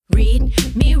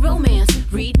Read me romance.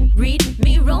 Read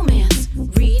me romance.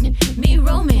 Read me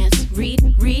romance.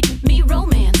 Read me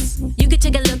romance. You could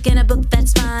take a look in a book,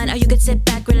 that's fine. Or you could sit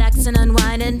back, relax, and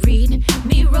unwind and read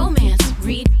me romance.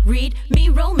 Read me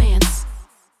romance.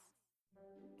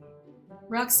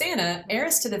 Roxana,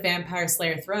 heiress to the Vampire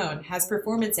Slayer throne, has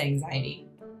performance anxiety.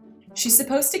 She's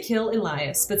supposed to kill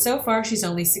Elias, but so far she's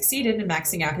only succeeded in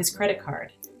maxing out his credit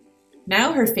card.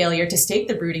 Now her failure to stake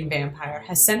the brooding vampire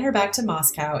has sent her back to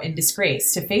Moscow in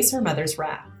disgrace to face her mother's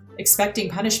wrath. Expecting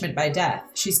punishment by death,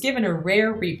 she's given a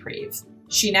rare reprieve.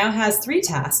 She now has 3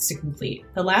 tasks to complete,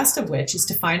 the last of which is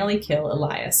to finally kill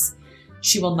Elias.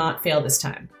 She will not fail this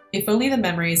time. If only the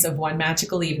memories of one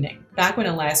magical evening, back when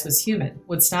Elias was human,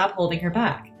 would stop holding her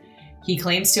back. He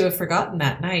claims to have forgotten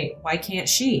that night. Why can't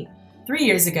she? 3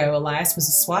 years ago, Elias was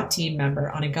a SWAT team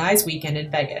member on a guy's weekend in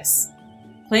Vegas.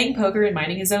 Playing poker and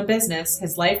minding his own business,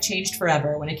 his life changed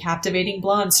forever when a captivating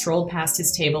blonde strolled past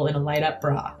his table in a light-up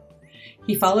bra.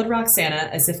 He followed Roxana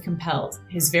as if compelled,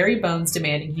 his very bones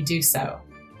demanding he do so,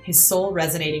 his soul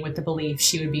resonating with the belief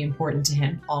she would be important to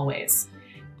him always.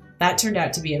 That turned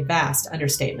out to be a vast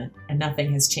understatement, and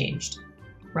nothing has changed.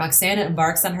 Roxana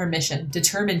embarks on her mission,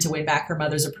 determined to win back her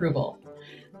mother's approval.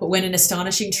 But when an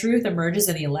astonishing truth emerges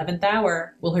in the 11th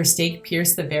hour, will her stake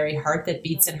pierce the very heart that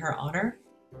beats in her honor?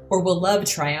 Or will love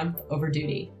triumph over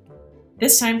duty?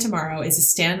 This Time Tomorrow is a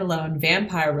standalone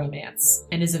vampire romance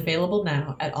and is available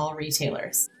now at all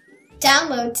retailers.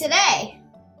 Download today.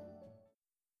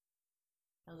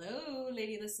 Hello,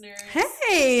 lady listeners.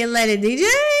 Hey, lady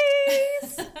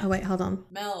DJs. Oh, wait, hold on.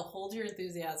 Mel, hold your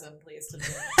enthusiasm, please.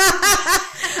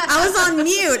 I was on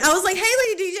mute. I was like, hey,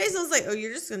 lady DJs. I was like, oh,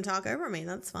 you're just going to talk over me.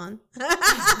 That's fun.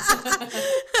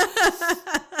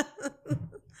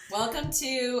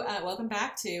 Welcome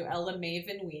back to Ella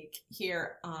Maven Week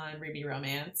here on Ruby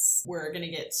Romance. We're gonna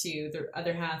get to the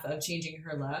other half of changing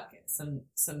her look. Some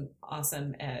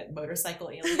awesome motorcycle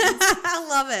aliens. I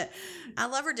love it. I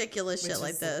love ridiculous shit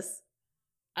like this.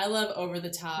 I love over the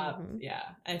top. Mm-hmm. Yeah,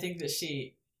 I think that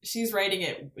she's writing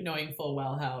it knowing full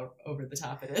well how over the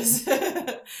top it is,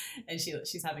 and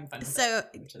she's having fun with so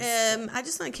it. I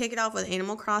just want to kick it off with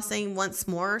Animal Crossing once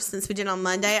more since we did on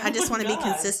Monday. I just want to be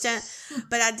consistent,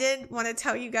 but I did want to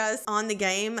tell you guys on the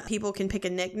game people can pick a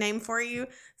nickname for you.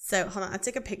 So hold on, I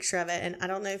took a picture of it and I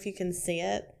don't know if you can see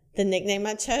it. The nickname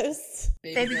I chose,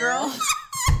 Baby girl.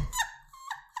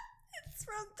 It's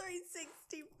from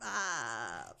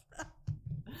 365.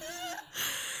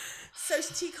 So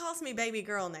she calls me baby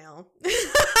girl now. So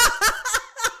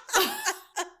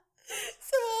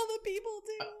all the people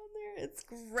do on there. It's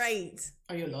great.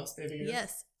 Are you lost, baby girl?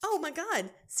 Yes. Oh my God.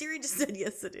 Siri just said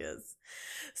yes it is.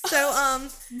 So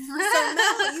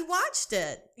Mel, you watched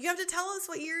it. You have to tell us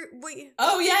what you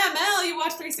Oh yeah, Mel, you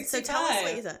watched 365. So tell us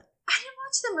what you thought. I didn't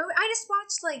watch the movie. I just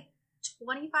watched like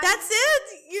 25 That's it?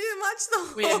 You didn't watch the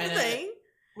whole thing?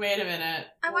 Wait a minute.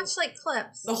 I watched like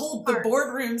clips. The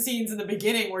boardroom scenes in the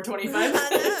beginning were 25 minutes.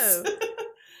 I know.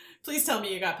 Please tell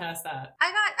me you got past that.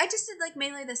 I just did like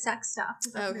mainly the sex stuff.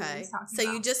 Okay. So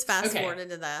you just fast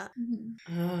forwarded to that.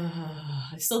 Mm-hmm.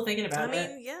 I'm still thinking about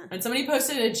it. Yeah. And somebody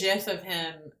posted a gif of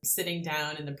him sitting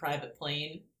down in the private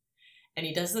plane and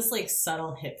he does this like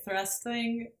subtle hip thrust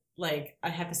thing. Like, I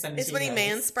have to send it to you It's when he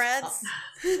man spreads.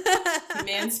 He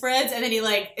man spreads, and then he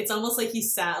it's almost like he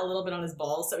sat a little bit on his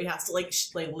balls, so he has to like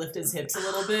lift his hips a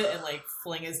little bit and like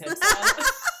fling his hips out.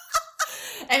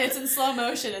 And it's in slow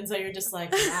motion, and so you're just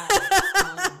like, wow.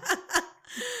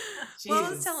 Well,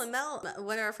 I was telling Mel,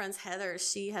 one of our friends, Heather,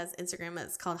 she has Instagram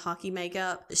that's called Hockey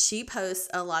Makeup. She posts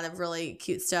a lot of really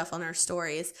cute stuff on her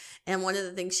stories. And one of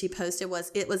the things she posted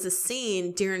was it was a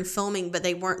scene during filming, but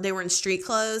they were in street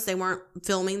clothes. They weren't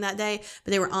filming that day,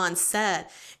 but they were on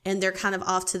set and they're kind of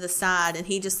off to the side. And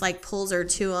he just like pulls her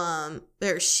to,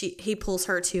 he pulls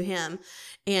her to him.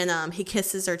 And he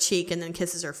kisses her cheek and then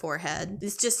kisses her forehead.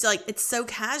 It's just like, it's so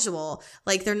casual.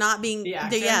 Like they're not being,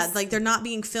 they're not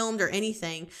being filmed or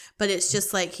anything, but it's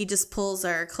just like, he just pulls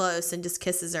her close and just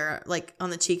kisses her like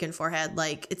on the cheek and forehead.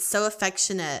 Like it's so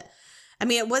affectionate. I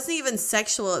mean, it wasn't even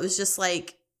sexual. It was just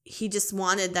like, he just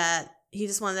wanted that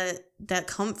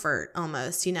comfort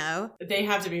almost, you know? They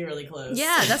have to be really close.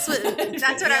 Yeah, that's what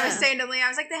I was saying to Lee. I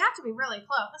was like, they have to be really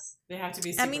close. They have to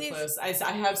be super close. I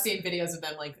have seen videos of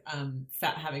them like having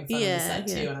fun on the set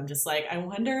too, and I'm just like, I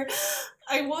wonder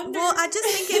I wonder. Well, I just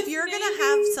think if you're going to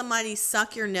have somebody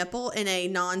suck your nipple in a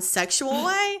non-sexual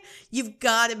way, you've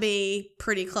got to be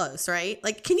pretty close, right?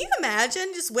 Like, can you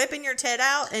imagine just whipping your tit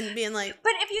out and being like...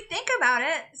 But if you think about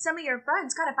it, some of your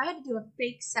friends, God, if I had to do a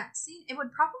fake sex scene, it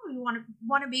would probably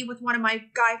want to be with one of my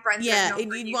guy friends. Yeah,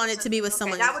 you'd want it to be with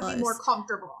someone that close. would be more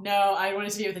comfortable. No, I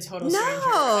wanted to be with a total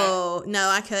stranger. No,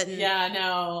 I couldn't. Yeah,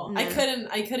 no. I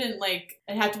couldn't, like,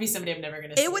 it'd have to be somebody I'm never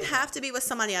going to see. It would have to be with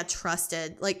somebody I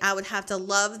trusted. Like, I would have to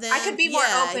love them. I could be more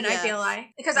open, I feel like.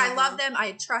 Because I love them,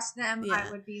 I trust them, Yeah.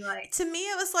 I would be like... To me,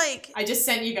 it was like... I just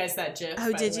sent you guys that GIF.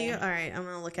 Oh, did you? All right, I'm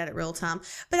going to look at it real time.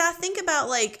 But I think about,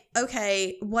 like,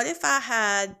 okay, what if I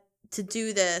had to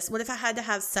do this? What if I had to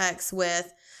have sex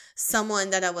with someone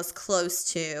that I was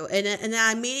close to? And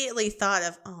I immediately thought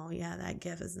of, oh, yeah, that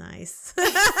GIF is nice.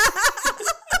 Yeah,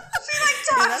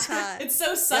 that's hot. It's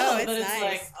so subtle, it's but it's nice.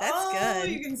 like, That's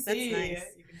good. You can see. That's nice.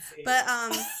 You can see. But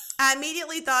I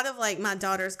immediately thought of like my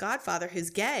daughter's godfather who's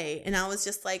gay, and I was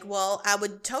just like, well, I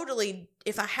would totally,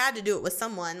 if I had to do it with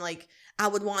someone, like I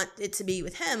would want it to be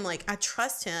with him. Like I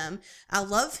trust him, I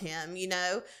love him, you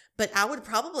know, but I would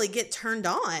probably get turned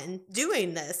on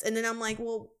doing this. And then I'm like,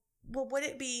 well, would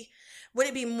it be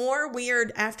more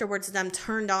weird afterwards that I'm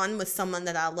turned on with someone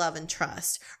that I love and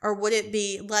trust? Or would it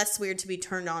be less weird to be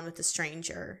turned on with a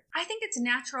stranger? I think it's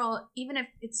natural, even if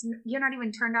you're not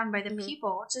even turned on by the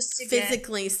people, just to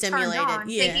Physically get stimulated. turned on,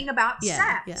 thinking about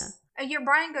sex. Yeah. Your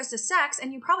brain goes to sex,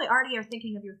 and you probably already are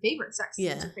thinking of your favorite sex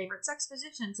scenes, Yeah. your favorite sex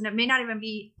positions, and it may not even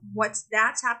be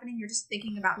that's happening. You're just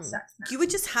thinking about sex now. You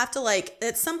would just have to like,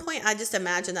 at some point, I just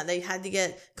imagine that they had to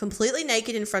get completely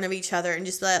naked in front of each other and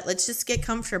just let's just get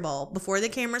comfortable before the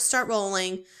cameras start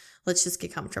rolling. Let's just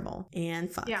get comfortable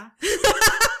and fuck. Yeah.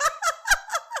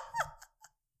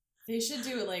 They should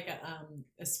do like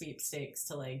a sweepstakes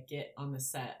to like get on the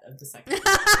set of the second.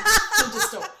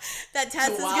 That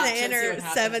test is watch going to and see enter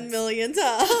what 7 happens. million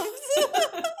times.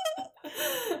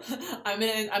 I'm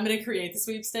gonna create the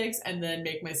sweepstakes and then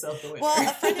make myself the winner. Well,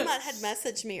 a friend of mine had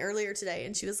messaged me earlier today,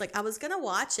 and she was like, I was going to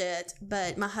watch it,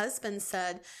 but my husband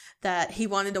said that he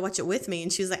wanted to watch it with me.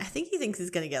 And she was like, I think he thinks he's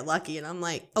going to get lucky. And I'm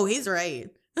like, oh, he's right.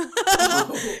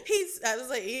 I was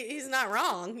like, he's not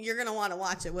wrong. You're going to want to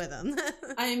watch it with him.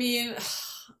 I mean,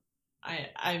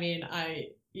 I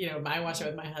watched it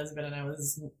with my husband, and I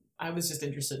was just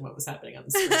interested in what was happening on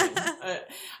the screen.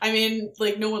 I mean,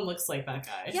 like, no one looks like that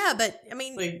guy. Yeah, but I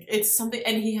mean, like, it's something,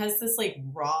 and he has this like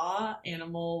raw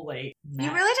animal like.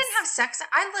 You really didn't have sex.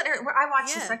 I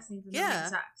watched the sex scenes and had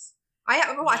sex. I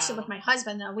haven't watched it with my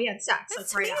husband though. We had sex.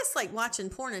 to me, it's like watching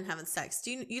porn and having sex.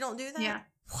 You don't do that? Yeah.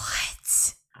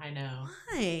 What? I know.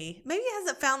 Why? Maybe he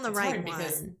hasn't found the right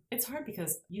one. It's hard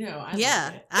because I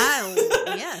yeah, love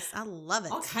it. Yes, I love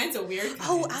it. All kinds of weird.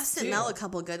 Oh, I sent Mel a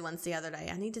couple of good ones the other day.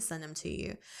 I need to send them to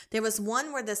you. There was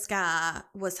one where this guy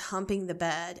was humping the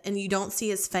bed, and you don't see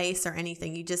his face or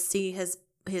anything. You just see his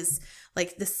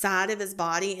like the side of his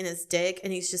body and his dick,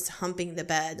 and he's just humping the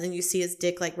bed, and you see his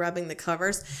dick like rubbing the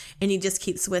covers, and he just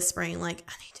keeps whispering like,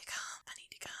 I need to come.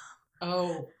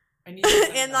 Oh. And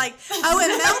like, and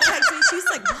Mel texted me, she's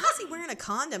like, why is he wearing a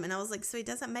condom? And I was like, so he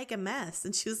doesn't make a mess.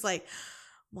 And she was like,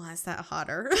 why is that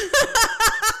hotter?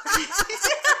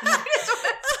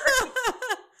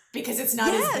 Because it's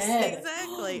not his bed.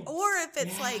 Exactly. Or if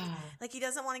it's like he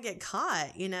doesn't want to get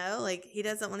caught, you know, like he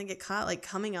doesn't want to get caught like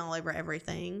coming all over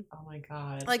everything. Oh my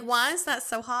God. Like, why is that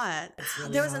so hot?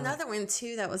 Really there was hot. Another one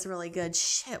too that was really good.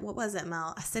 Shit, what was it,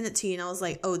 Mel? I sent it to you and I was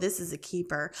like, oh, this is a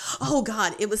keeper. Oh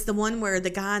God, it was the one where the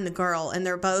guy and the girl, and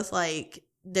they're both,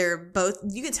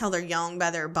 you can tell they're young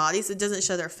by their bodies. It doesn't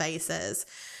show their faces.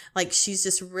 Like, she's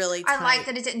just really tight. I like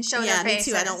that it didn't show their faces.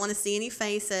 Yeah, me too. I don't want to see any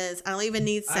faces. I don't even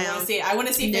need sound. I want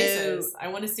to see faces. I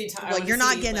want to see well, you're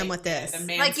not getting them with this.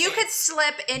 Like, you could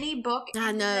slip any book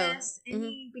into this,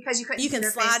 because you couldn't. You can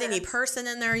slide faces. any person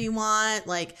in there you want.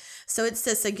 Like, so it's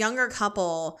just a younger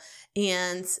couple,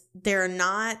 and they're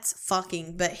not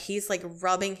fucking, but he's like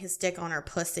rubbing his dick on her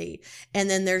pussy. And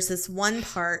then there's this one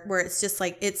part where it's just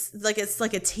like, it's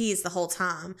like a tease the whole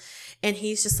time. And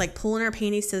he's just like pulling her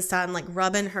panties to the side and like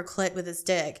rubbing her clit with his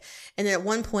dick. And then at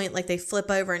one point, like, they flip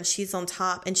over and she's on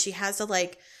top, and she has to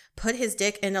like put his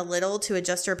dick in a little to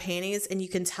adjust her panties. And you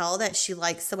can tell that she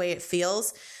likes the way it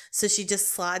feels. So she just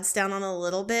slides down on a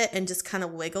little bit and just kind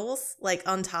of wiggles like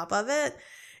on top of it.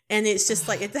 And it's just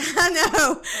like, I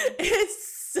know,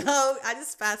 it's so, I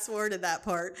just fast forwarded that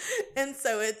part. And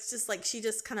so it's just like, she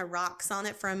just kind of rocks on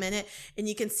it for a minute, and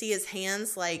you can see his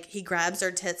hands, like he grabs her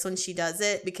tits when she does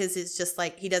it, because it's just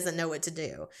like, he doesn't know what to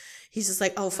do. He's just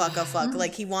like, oh fuck.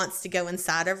 Like, he wants to go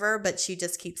inside of her, but she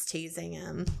just keeps teasing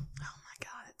him. Oh my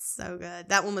God, it's so good.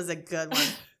 That one was a good one.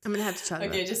 I'm going to have to try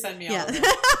Okay, just send me all of it.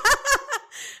 it.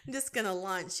 I'm just gonna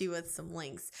launch you with some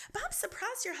links. But I'm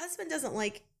surprised your husband doesn't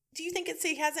like. Do you think it's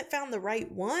he hasn't found the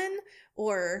right one,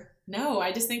 or No,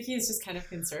 I just think he's just kind of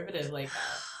conservative like that.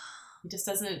 He just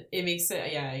doesn't. It makes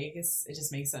it. Yeah, I guess it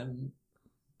just makes him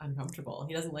uncomfortable.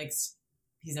 He doesn't like.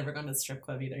 He's never gone to the strip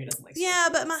club either. He doesn't like. Yeah,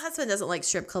 but my husband doesn't like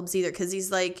strip clubs either because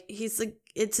he's like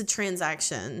it's a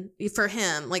transaction for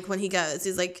him. Like when he goes,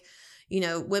 he's like,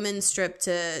 women strip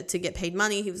to get paid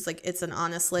money. He was like, it's an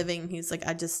honest living. He's like,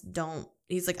 I just don't.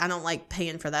 He's like, I don't like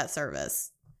paying for that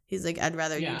service. He's like, I'd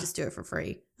rather you just do it for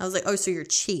free. I was like, oh, so you're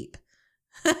cheap.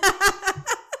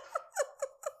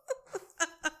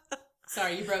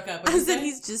 Sorry, you broke up. I said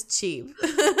he's just cheap.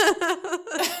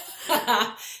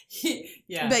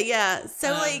 Yeah. But yeah,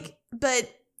 so but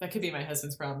that could be my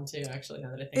husband's problem too, actually,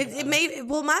 now that I think about it may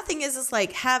well my thing is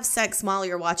like have sex while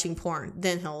you're watching porn,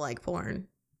 then he'll like porn.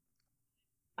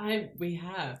 I've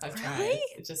tried. Really?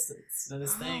 It's not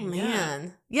his thing. Oh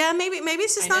man. Yeah, maybe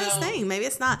it's just not his thing. Maybe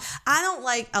it's not. I don't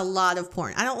like a lot of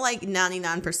porn. I don't like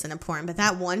 99% of porn, but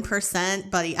that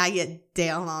 1%, buddy, I get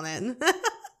down on it.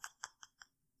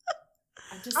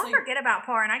 I'll forget about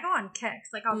porn. I go on kicks.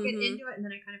 Like I'll get into it and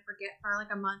then I kind of forget for like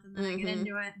a month and then I get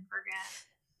into it and forget.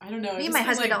 I don't know. Me and my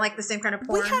husband don't like the same kind of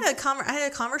porn. I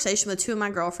had a conversation with two of my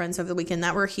girlfriends over the weekend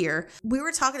that were here. We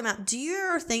were talking about, do you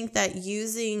ever think that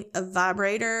using a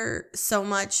vibrator so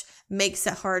much makes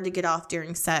it hard to get off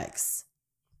during sex?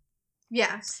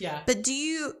 Yes. Yeah.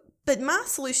 But my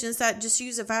solution is that just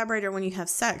use a vibrator when you have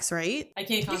sex, right? I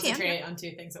can't concentrate on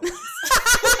two things at once. Me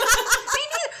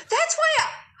neither. That's why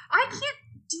I can't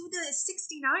do the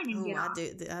 69 and get off.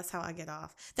 That's how I get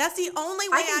off. That's the only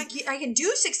way I can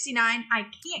do 69. I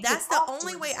can't. That's the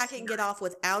only way I can get off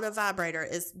without a vibrator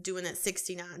is doing it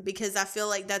 69 because I feel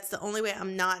like that's the only way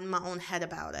I'm not in my own head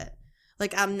about it.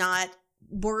 Like I'm not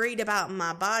worried about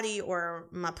my body or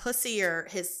my pussy or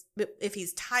if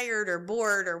he's tired or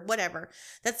bored or whatever.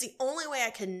 That's the only way I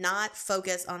cannot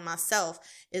focus on myself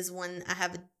is when I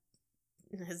have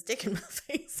his dick in my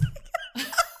face.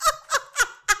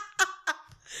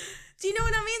 Do you know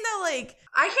what I mean, though? Like,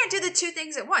 I can't do the two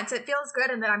things at once. It feels good,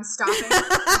 and then I'm stopping. I'm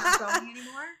not going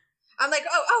anymore. I'm like,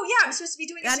 oh yeah, I'm supposed to be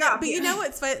doing a job. But you know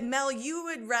what's funny? Mel, you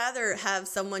would rather have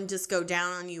someone just go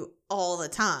down on you all the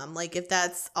time. Like, if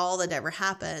that's all that ever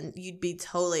happened, you'd be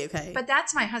totally okay. But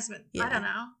that's my husband. Yeah. I don't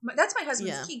know. That's my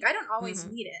husband's kink. I don't always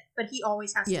need it, but he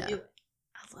always has to do it.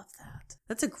 I love that.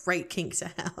 That's a great kink to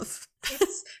have.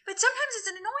 But sometimes it's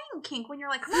an annoying kink when you're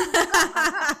like, come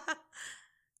on.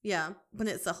 Yeah, when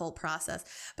it's the whole process.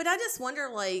 But I just wonder,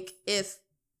 like,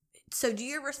 so do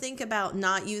you ever think about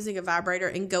not using a vibrator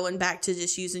and going back to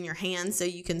just using your hands so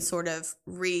you can sort of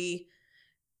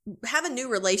have a new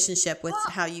relationship with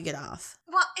how you get off?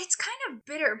 Well, it's kind of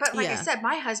bitter, but like I said,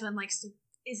 my husband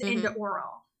is into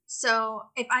oral. So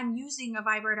if I'm using a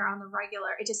vibrator on the regular,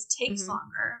 it just takes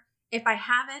longer. If I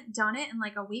haven't done it in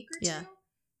like a week or two,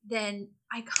 then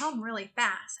I come really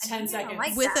fast. 10 seconds.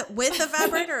 Like with a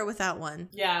vibrator or without one?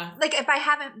 Yeah. Like if I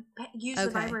haven't used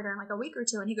the vibrator in like a week or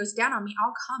two and he goes down on me,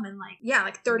 I'll come in like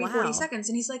 30, 40 seconds.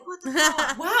 And he's like, what the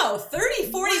hell? Wow,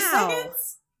 30, 40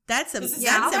 seconds? That's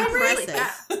impressive.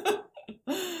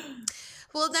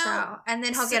 Well, now, and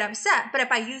then he'll get upset. But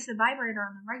if I use the vibrator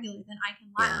on the regular, then I can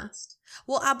last.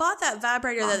 Well, I bought that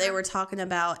vibrator that they were talking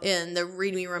about in the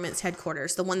Read Me Romance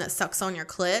headquarters, the one that sucks on your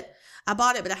clit. I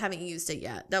bought it, but I haven't used it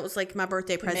yet. That was like my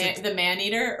birthday present. The man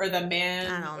eater or the man?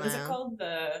 I don't know. What is it called?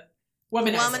 The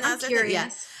womanizer. I'm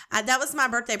curious. Yeah, that was my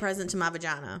birthday present to my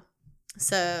vagina.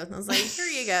 So I was like, here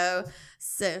you go.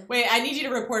 So wait, I need you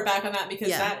to report back on that because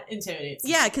that intimidates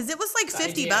me. Yeah, because it was like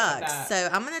 $50. So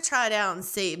I'm going to try it out and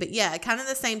see. But yeah, kind of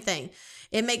the same thing.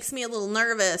 It makes me a little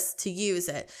nervous to use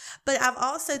it. But I've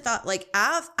also thought, like,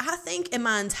 I think in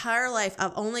my entire life,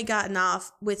 I've only gotten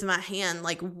off with my hand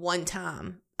like one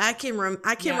time. I can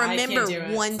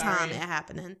remember one time it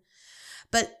happening.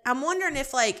 But I'm wondering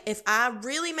if I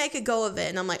really make a go of it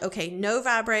and I'm like, okay, no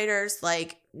vibrators,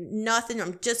 like nothing.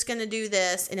 I'm just going to do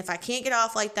this. And if I can't get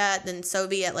off like that, then so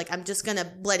be it. Like, I'm just going to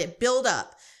let it build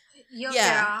up.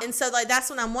 Yeah. And so like,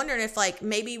 that's when I'm wondering if like,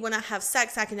 maybe when I have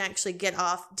sex, I can actually get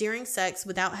off during sex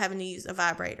without having to use a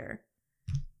vibrator.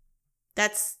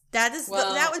 That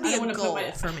would be a goal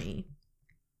for me.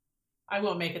 I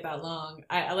won't make it that long.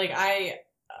 I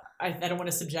don't want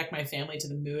to subject my family to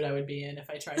the mood I would be in if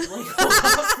I tried to like go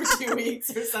off for 2 weeks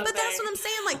or something. But that's what I'm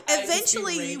saying. Like,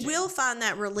 eventually you will find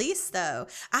that release, though.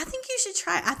 I think you should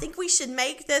try. I think we should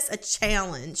make this a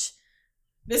challenge.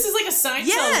 This is like a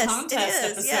Seinfeld contest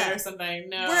episode or something.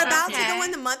 No, we're about to go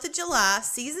in the month of July,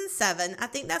 season 7. I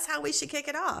think that's how we should kick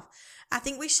it off. I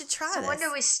think we should try this. So when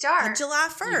do we start? July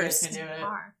 1st. You guys can do it.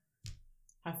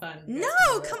 Have fun.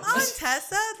 No, come on,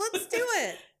 Tessa. Let's do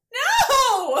it.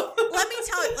 No! Let me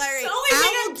tell you, Larry,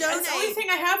 It's the only thing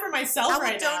I have for myself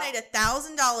right now. I will donate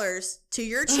 $1,000 to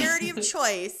your charity of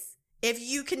choice if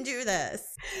you can do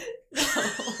this. No. Look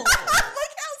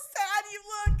how sad you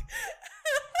look.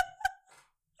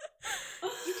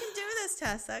 You can do this,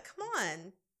 Tessa. Come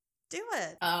on. Do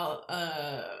it. I'll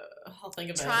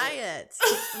think about it. Try it.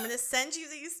 I'm going to send you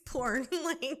these porn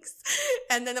links,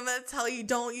 and then I'm going to tell you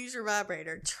don't use your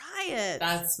vibrator. Try it.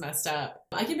 That's messed up.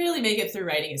 I can barely make it through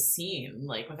writing a scene,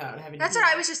 like, without having That's to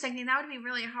what I was just thinking. That would be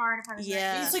really hard if I was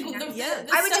Yeah. It's like, the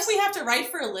I would stuff we have to write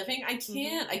for a living, I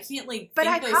can't, like, But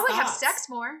think I'd those probably have thoughts. sex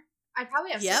more. I'd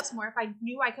probably have sex more if I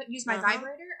knew I couldn't use my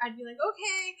vibrator. I'd be like,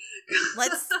 okay.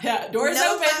 Let's doors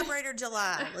no open. vibrator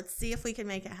July. Let's see if we can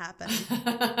make it happen.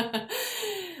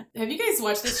 Have you guys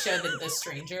watched this show, The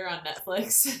Stranger, on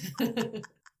Netflix?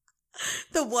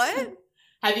 The what?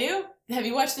 Have you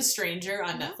watched The Stranger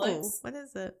on Netflix? No. What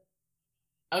is it?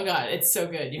 Oh God, it's so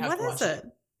good. You have to watch it.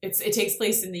 It takes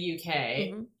place in the UK.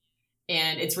 Mm-hmm.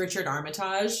 And it's Richard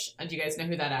Armitage. Do you guys know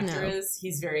who that actor is?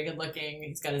 He's very good looking.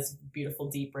 He's got his beautiful,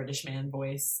 deep British man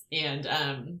voice.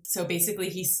 And so basically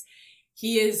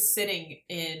he is sitting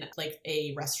in like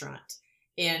a restaurant,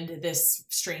 and this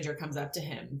stranger comes up to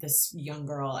him, this young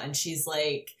girl, and she's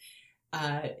like,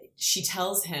 she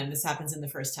tells him, this happens in the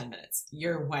first 10 minutes,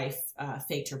 your wife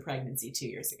faked her pregnancy 2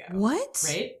 years ago. What?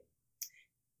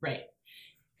 Right.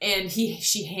 And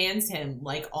she hands him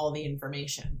like all the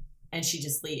information. And she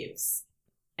just leaves.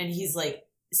 And he's like,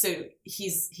 so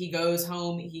he goes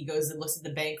home, he goes and looks at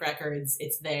the bank records,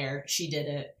 it's there, she did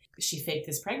it, she faked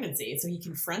this pregnancy. So he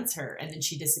confronts her, and then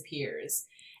she disappears.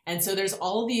 And so there's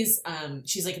all these,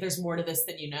 she's like, there's more to this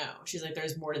than you know. She's like,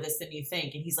 there's more to this than you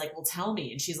think. And he's like, well, tell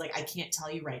me. And she's like, I can't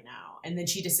tell you right now. And then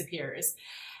she disappears.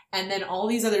 And then all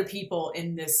these other people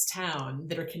in this town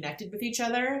that are connected with each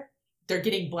other, they're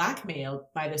getting blackmailed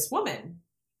by this woman.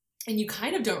 And you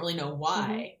kind of don't really know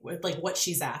why, with like what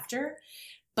she's after,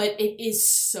 but it is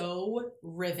so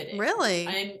riveting.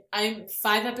 Really? I'm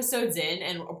 5 episodes in,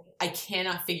 and I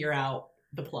cannot figure out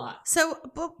the plot. So,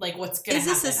 like, what's going to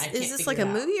happen? Is this like a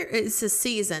movie, or is this a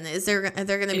season? Are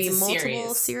there going to be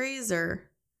multiple series,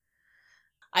 or?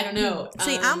 I don't know.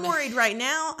 See, I'm worried right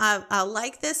now. I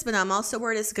like this, but I'm also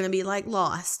worried it's going to be like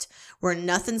Lost, where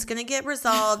nothing's going to get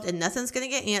resolved and nothing's going to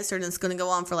get answered, and it's going to go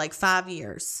on for like 5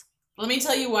 years. Let me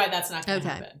tell you why that's not going to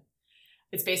happen.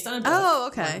 It's based on a book. Oh,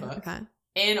 okay. Okay.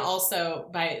 And also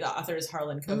by the authors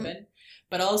Harlan Coben.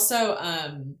 But also,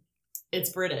 it's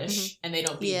British, and they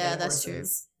don't beat their horses. That's true.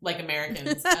 Like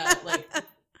Americans. Like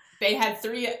they had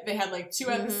like 2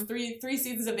 episodes, three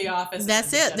seasons of The Office.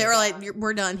 That's it. They were like,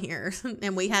 we're done here.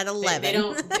 And we had 11.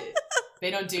 They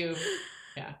don't do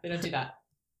that.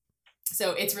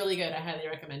 So it's really good. I highly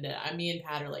recommend it. Me and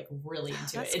Pat are like really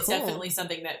into it. It's cool. Definitely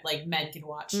something that like men can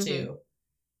watch too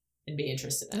and be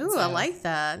interested in. Ooh, so, I like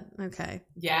that. Okay.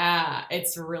 Yeah,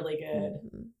 it's really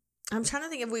good. I'm trying to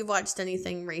think if we've watched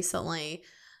anything recently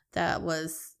that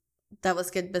was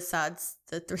good besides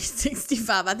the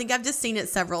 365. I think I've just seen it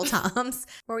several times.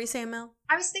 What were you saying, Mel?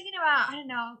 I was thinking about, I don't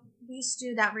know, we used to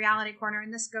do that reality corner,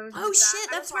 and this goes. Oh shit,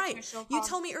 that's right. You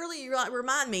told me earlier. You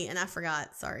remind me, and I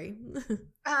forgot. Sorry.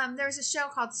 There's a show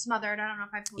called Smothered. I don't know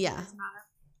if I told you guys about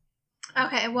it.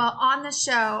 Okay, well, on the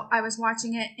show, I was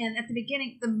watching it, and at the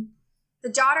beginning, the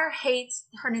daughter hates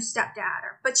her new stepdad,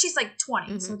 but she's like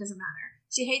 20, so it doesn't matter.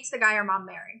 She hates the guy her mom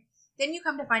married. Then you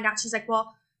come to find out, she's like,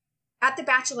 well, at the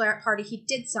bachelorette party, he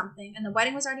did something, and the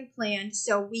wedding was already planned,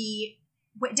 so we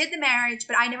did the marriage,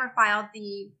 but I never filed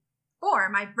the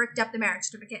form. I bricked up the marriage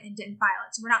certificate and didn't file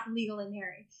it, so we're not legally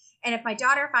married. And if my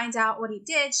daughter finds out what he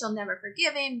did, she'll never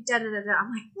forgive him. Da da da da.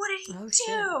 I'm like, what did he do?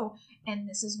 Shit. And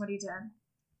this is what he did.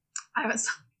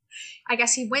 I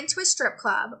guess he went to a strip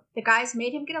club. The guys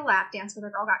made him get a lap dance where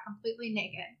the girl got completely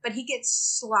naked, but he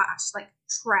gets sloshed, like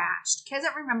trashed.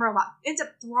 Doesn't remember a lot. Ends up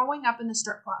throwing up in the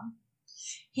strip club.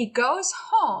 He goes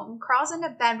home, crawls into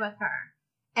bed with her,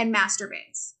 and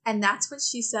masturbates. And that's what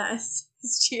she says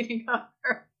is cheating on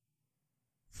her.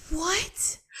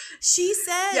 What? She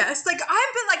said? Yes. Like,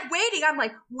 I've been like waiting. I'm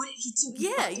like, what did he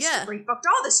do? He fucked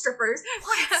all the strippers.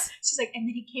 What? She's like, and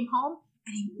then he came home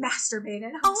and he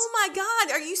masturbated. Oh my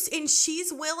God. And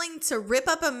she's willing to rip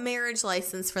up a marriage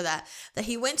license for that. That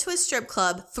he went to a strip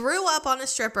club, threw up on a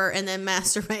stripper, and then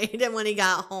masturbated when he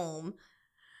got home.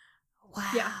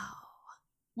 Wow. Yeah.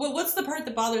 Well, what's the part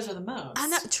that bothers her the most? I'm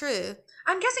not true.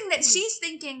 I'm guessing that she's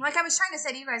thinking, like I was trying to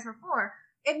say to you guys before,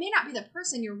 it may not be the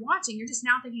person you're watching. You're just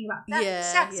now thinking about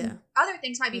sex and other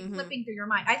things might be flipping through your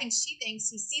mind. I think she thinks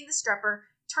he's seen the stripper,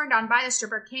 turned on by the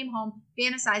stripper, came home,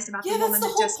 fantasized about the woman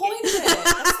that just came. That's the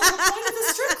whole point of the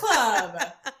strip club.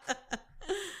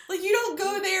 Like, you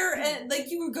don't go there and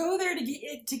like you go there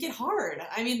to get hard.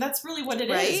 I mean, that's really what it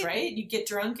is, right? You get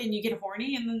drunk and you get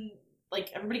horny, and then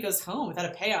like everybody goes home without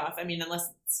a payoff. I mean, unless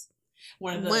it's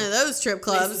one of those strip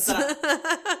clubs.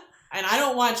 And I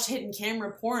don't watch hidden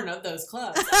camera porn of those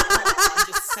clubs. I'm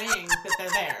just saying that they're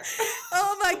there.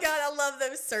 Oh my God, I love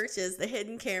those searches, the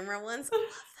hidden camera ones. I love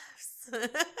those.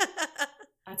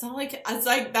 That's all it's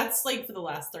like that's like for the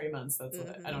last 3 months. That's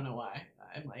what I don't know why.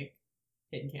 I'm like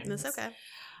hidden cameras. That's okay.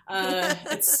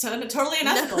 It's totally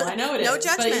unethical. I know it is. No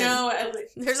judgment. But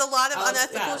there's a lot of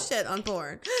unethical shit on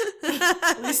porn.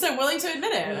 At least I'm willing to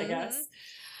admit it, I guess.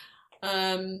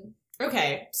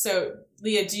 Okay, so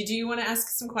Leah, do you want to ask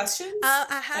some questions?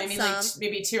 I had some. Like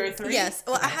maybe 2 or 3? Yes.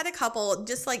 Well, I had a couple,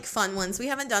 just like fun ones. We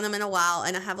haven't done them in a while,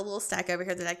 and I have a little stack over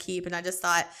here that I keep, and I just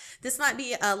thought this might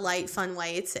be a light, fun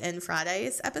way to end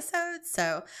Friday's episode.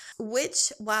 So,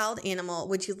 which wild animal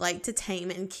would you like to tame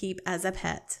and keep as a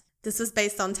pet? This was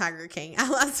based on Tiger King. I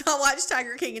watched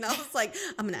Tiger King, and I was like,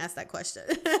 I'm going to ask that question.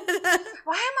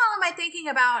 Why am I thinking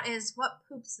about is what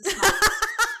poops is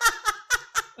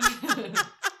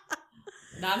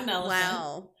Not an elephant.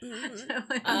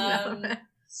 Wow.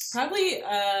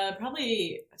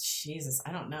 Probably, Jesus,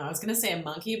 I don't know. I was going to say a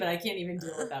monkey, but I can't even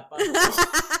deal with that butthole.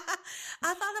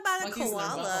 I thought about a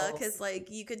koala because,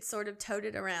 like, you could sort of tote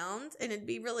it around and it'd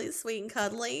be really sweet and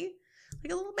cuddly.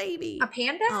 Like a little baby. A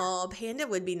panda? Oh, a panda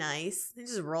would be nice. They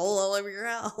just roll all over your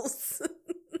house.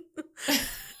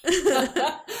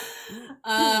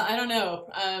 I don't know.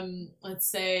 Let's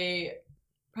say...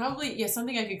 Probably,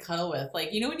 something I could cuddle with.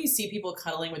 Like, you know when you see people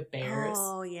cuddling with bears?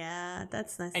 Oh, yeah.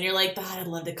 That's nice. And you're like, God, I'd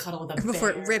love to cuddle with a bear. Before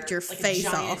it ripped your face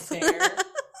off. Bear.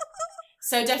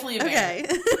 So definitely a bear. Okay.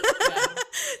 Yeah.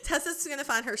 Tessa's going to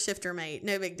find her shifter mate.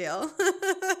 No big deal.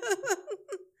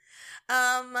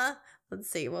 Let's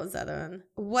see. What was that on?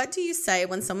 What do you say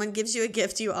when someone gives you a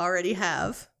gift you already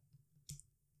have?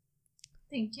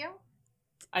 Thank you.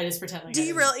 I just pretend like Do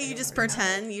you really? You just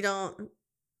pretend? You don't...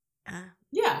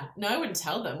 Yeah. No, I wouldn't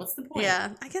tell them. What's the point? Yeah,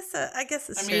 I guess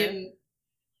it's true. I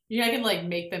mean, I can like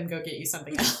make them go get you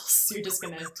something else. You're just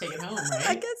gonna take it home, right?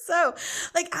 I guess so.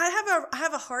 Like I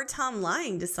have a hard time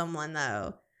lying to someone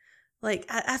though. Like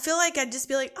I feel like I'd just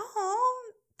be like,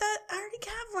 oh, that I already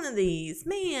have one of these,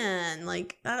 man.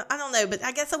 Like I don't know, but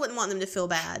I guess I wouldn't want them to feel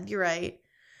bad. You're right.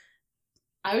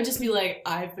 I would just be like,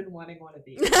 I've been wanting one of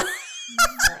these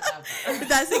forever.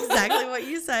 That's exactly what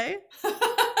you say.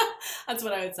 That's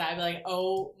what I would say. I'd be like,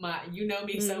 oh my, you know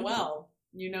me so well.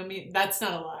 You know me. That's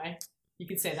not a lie. You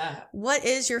could say that. What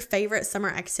is your favorite summer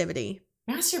activity?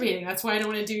 Masturbating. That's why I don't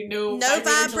want to do no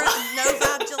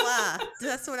vibe July.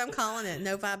 That's what I'm calling it.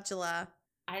 No vibe July.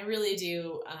 I really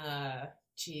do.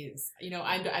 Geez, you know,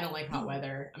 I don't like hot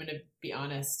weather. I'm gonna be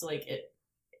honest. Like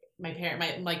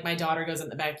my daughter goes in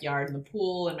the backyard in the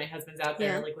pool, and my husband's out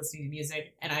there like listening to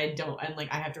music, and I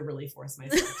have to really force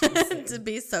myself to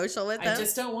be social with them. I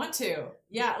just don't want to.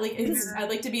 Yeah, like I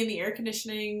like to be in the air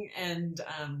conditioning and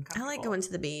I like going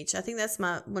to the beach. I think that's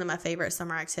one of my favorite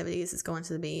summer activities is going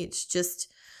to the beach.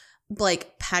 Just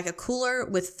like pack a cooler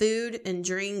with food and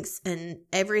drinks and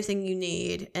everything you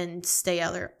need and stay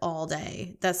out there all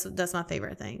day. That's my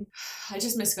favorite thing. I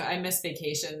miss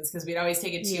vacations because we'd always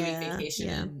take a 2-week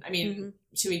vacation. Yeah.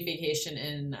 2-week vacation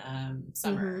in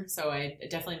summer. So I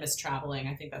definitely miss traveling.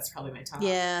 I think that's probably my top.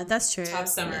 Yeah, that's true. Top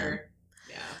summer.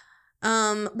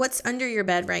 Yeah. What's under your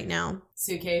bed right now?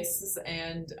 Suitcases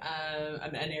and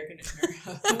an air conditioner.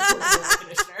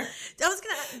 I was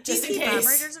gonna. Do you keep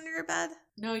vibrators under your bed?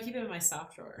 No, I keep them in my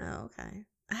sock drawer. Oh, okay.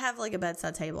 I have like a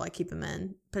bedside table I keep them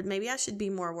in, but maybe I should be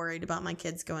more worried about my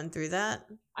kids going through that.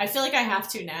 I feel like I have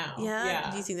to now. Yeah.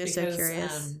 Do you think they're so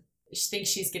curious? I think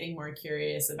she's getting more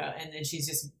curious about, and then she's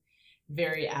just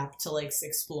very apt to like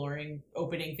exploring,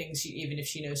 opening things even if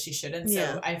she knows she shouldn't.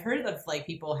 So I've heard of like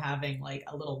people having like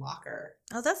a little locker.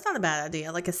 Oh, that's not a bad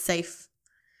idea. Like a safe.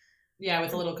 Yeah,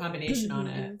 with a little combination on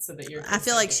it, so that you're. I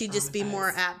feel like she'd just be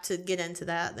more apt to get into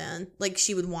that then. Like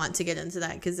she would want to get into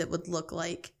that because it would look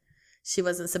like she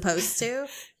wasn't supposed to.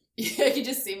 Yeah, I can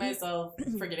just see myself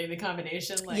forgetting the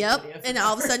combination. Like, and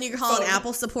all of a sudden you're calling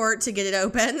Apple support to get it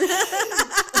open.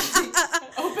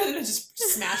 Open and just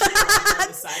smash it on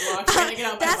the sidewalk. Trying to get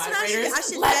out my vibrators. I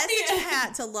should message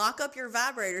Pat to lock up your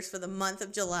vibrators for the month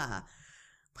of July.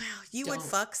 Wow, you would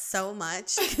fuck so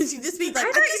much because you just be like,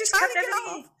 I'm just trying to get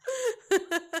off.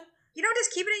 You don't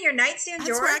just keep it in your nightstand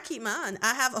drawer? That's where I keep mine.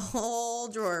 I have a whole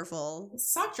drawer full.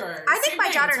 Sock drawer. I think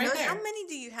my daughter knows. How many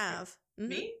do you have?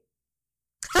 Me?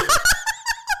 Really?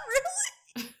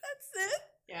 That's it?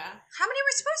 Yeah. How many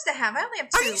were supposed to have? I only have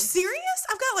 2. Are you serious?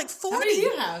 I've got like 40. How many do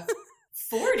you have?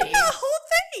 40? I've got a whole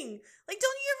thing. Like,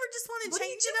 don't you ever just want to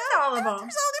change it up? All of them.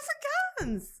 There's all different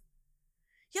kinds.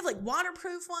 You have like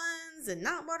waterproof ones and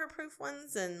not waterproof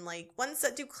ones and like ones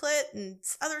that do clit and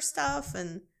other stuff.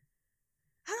 And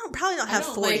I probably don't have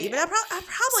 40, but I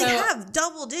probably have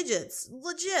double digits.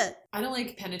 Legit. I don't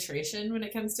like penetration when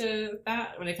it comes to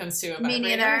that, when it comes to a Me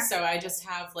vibrator. neither. So I just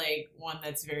have like one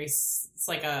that's it's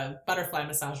like a butterfly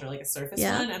massager, like a surface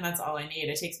Yeah. one, and that's all I need.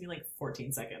 It takes me like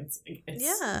 14 seconds.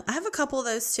 Yeah, I have a couple of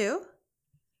those too.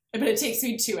 But it takes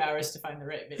me 2 hours to find the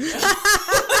right video.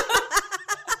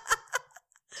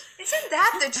 Isn't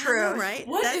that the truth? Right?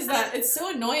 What is that? It's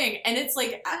so annoying. And it's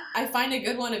like, I find a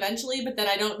good one eventually, but then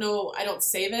I don't know, I don't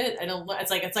save it.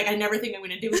 It's like I never think I'm going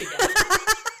to do it again.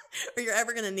 Or you're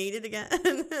ever going to need it again.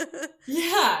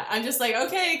 Yeah. I'm just like,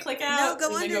 okay, click out. No,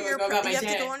 go under your, you have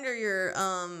to go under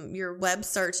your web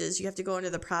searches. You have to go under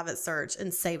the private search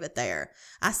and save it there.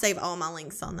 I save all my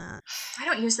links on that. I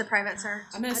don't use the private search.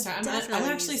 I'm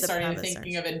actually starting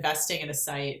thinking of investing in a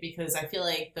site because I feel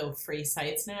like the free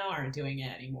sites now aren't doing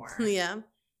it anymore. Yeah.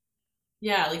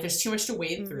 Yeah, like there's too much to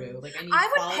wade through. Like I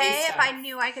would pay stuff. if I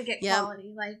knew I could get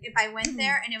quality. Like if I went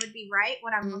there and it would be right.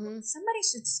 What I'm looking, somebody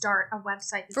should start a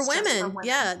website that's for women.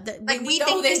 Yeah, we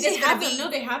think they have them.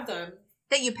 No, they have them.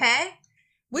 That you pay.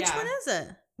 Which one is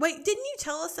it? Wait, didn't you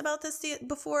tell us about this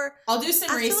before? I'll do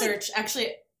some research.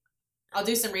 Actually, I'll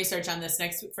do some research on this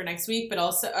for next week, but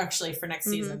also actually for next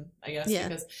season, I guess.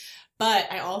 Yeah. But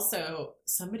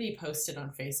somebody posted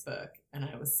on Facebook, and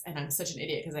I'm such an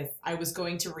idiot because I was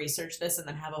going to research this and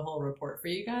then have a whole report for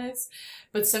you guys.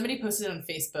 But somebody posted on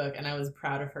Facebook, and I was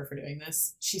proud of her for doing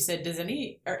this. She said, "Does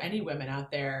any women out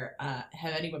there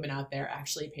have any women out there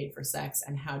actually paid for sex,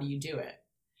 and how do you do it?"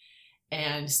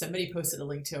 And somebody posted a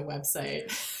link to a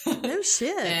website. No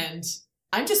shit. And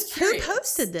I'm just curious. Who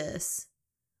posted this?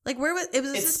 Like where was it?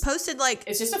 Was just posted like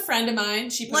it's just a friend of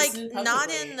mine. She posted it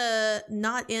publicly.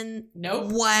 not in.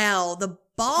 Nope. Wow, the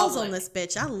balls on this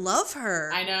bitch. I love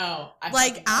her. I know. I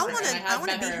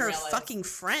want to be her fucking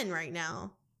friend right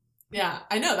now. Yeah,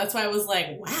 I know. That's why I was like,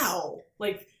 wow,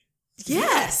 like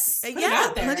yes, put it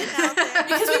out there.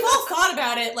 Because we've all thought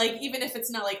about it. Like even if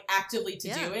it's not like actively to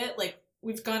do it, like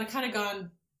we've kind of gone.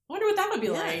 I wonder what that would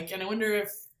be like, and I wonder if.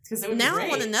 Now I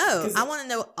want to know. I want to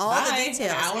know all the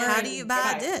details. How do you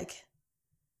buy a dick?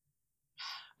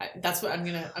 That's what I'm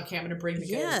gonna bring the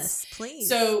goods. Yes, please.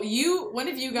 So one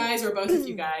of you guys or both of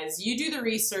you guys, you do the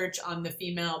research on the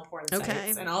female porn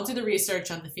sites, and I'll do the research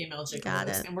on the female gigolos. Got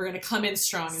it. And we're gonna come in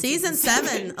strong. Season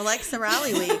 7, Alexa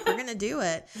Riley week. We're gonna do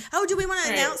it. Oh, do we want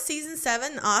to announce season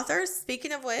 7 authors?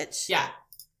 Speaking of which, yeah.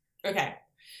 Okay.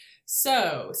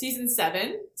 So season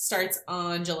 7 starts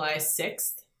on July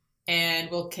 6th. And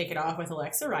we'll kick it off with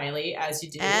Alexa Riley, as you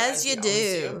do. As you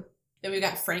do. Then we've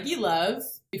got Frankie Love.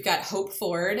 We've got Hope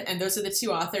Ford. And those are the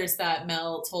two authors that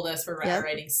Mel told us were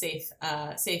writing safe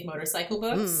motorcycle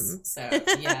books. So,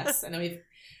 yes. And then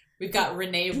we've got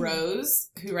Renee Rose,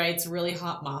 who writes really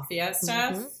hot mafia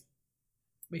stuff. Mm-hmm.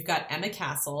 We've got Emma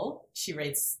Castle. She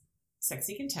writes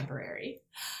sexy contemporary.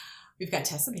 We've got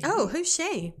Tessa Bailey. Oh, who's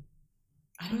she?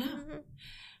 I don't know. Mm-hmm.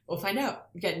 We'll find out.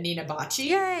 We got Nina Bocci.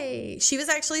 Yay! She was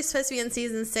actually supposed to be in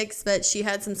season 6, but she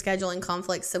had some scheduling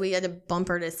conflicts, so we had to bump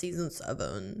her to season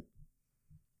 7.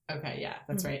 Okay, yeah,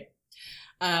 that's right.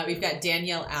 We've got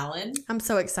Danielle Allen. I'm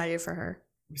so excited for her.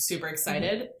 We're super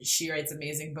excited. Mm-hmm. She writes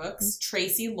amazing books. Mm-hmm.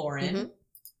 Tracy Lauren. Mm-hmm.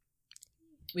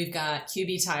 We've got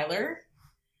QB Tyler,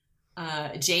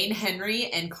 Jane Henry,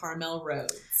 and Carmel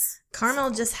Rhodes.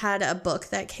 Carmel just had a book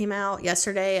that came out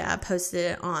yesterday. I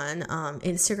posted it on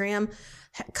Instagram.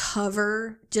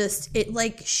 Cover it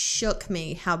like shook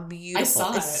me how beautiful. I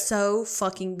saw it's so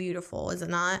fucking beautiful, is it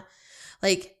not?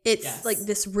 Like it's like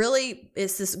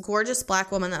it's this gorgeous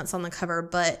black woman that's on the cover,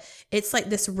 but it's like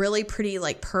this really pretty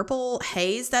like purple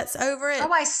haze that's over it.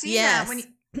 Oh, I see that.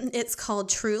 It's called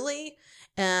Truly.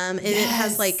 It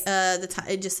has like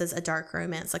it just says a dark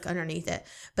romance like underneath it,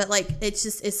 but like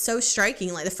it's so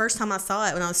striking. Like the first time I saw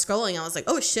it when I was scrolling, I was like,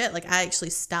 oh shit! Like I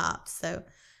actually stopped. So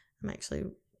I'm actually.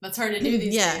 That's hard to do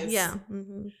these days. Yeah.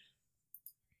 Mm-hmm.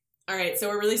 All right. So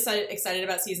we're really excited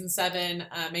about season 7.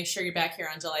 Make sure you're back here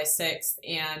on July 6th.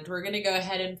 And we're going to go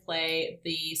ahead and play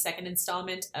the second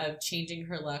installment of Changing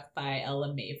Her Luck by Ella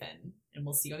Maven. And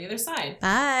we'll see you on the other side.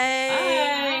 Bye.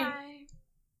 Bye.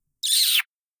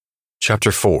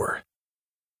 Chapter 4.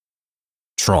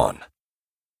 Tron.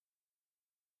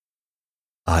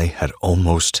 I had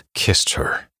almost kissed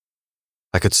her.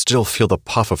 I could still feel the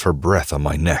puff of her breath on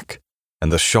my neck,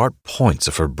 and the sharp points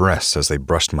of her breasts as they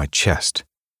brushed my chest.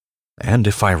 And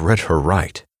if I read her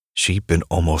right, she'd been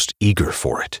almost eager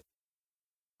for it.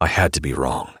 I had to be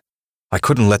wrong. I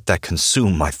couldn't let that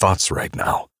consume my thoughts right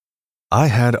now. I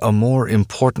had a more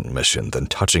important mission than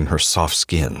touching her soft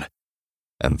skin.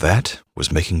 and that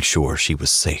was making sure she was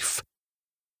safe.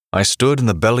 I stood in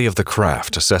the belly of the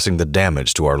craft assessing the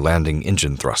damage to our landing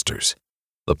engine thrusters.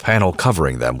 The panel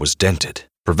covering them was dented,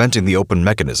 preventing the open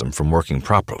mechanism from working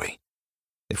properly.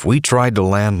 If we tried to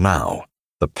land now,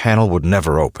 the panel would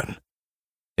never open.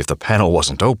 If the panel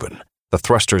wasn't open, the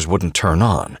thrusters wouldn't turn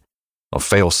on, a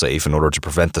failsafe in order to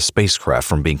prevent the spacecraft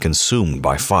from being consumed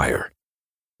by fire.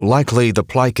 Likely, the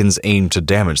Plikins aimed to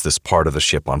damage this part of the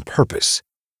ship on purpose.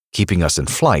 Keeping us in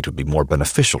flight would be more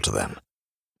beneficial to them.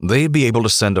 They'd be able to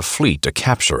send a fleet to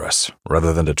capture us,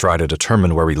 rather than to try to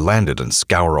determine where we landed and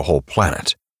scour a whole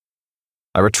planet.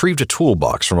 I retrieved a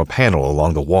toolbox from a panel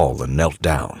along the wall and knelt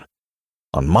down.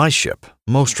 On my ship,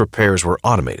 most repairs were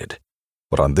automated,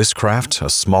 but on this craft, a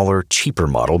smaller, cheaper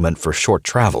model meant for short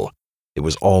travel, it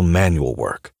was all manual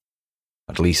work.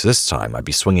 At least this time I'd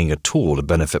be swinging a tool to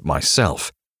benefit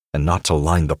myself, and not to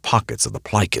line the pockets of the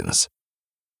Plikins.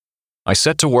 I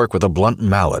set to work with a blunt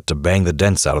mallet to bang the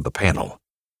dents out of the panel.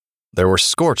 There were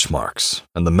scorch marks,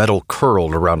 and the metal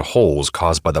curled around holes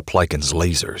caused by the Plikins'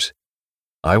 lasers.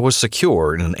 I was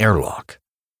secure in an airlock.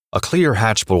 A clear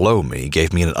hatch below me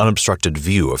gave me an unobstructed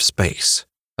view of space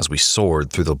as we soared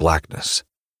through the blackness.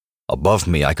 Above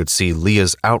me, I could see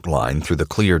Leah's outline through the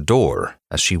clear door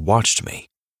as she watched me.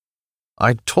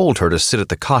 I told her to sit at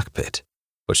the cockpit,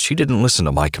 but she didn't listen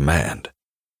to my command.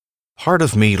 Part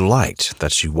of me liked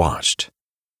that she watched.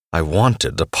 I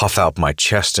wanted to puff out my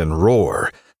chest and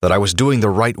roar that I was doing the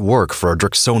right work for a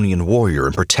Drixonian warrior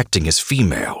and protecting his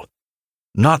female.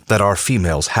 Not that our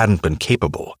females hadn't been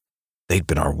capable. They'd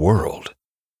been our world.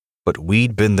 But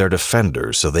we'd been their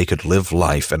defenders so they could live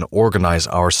life and organize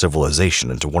our civilization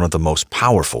into one of the most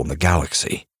powerful in the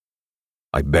galaxy.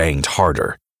 I banged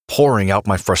harder, pouring out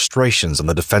my frustrations on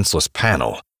the defenseless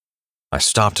panel. I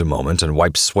stopped a moment and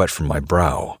wiped sweat from my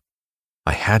brow.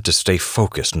 I had to stay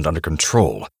focused and under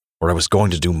control, or I was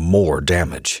going to do more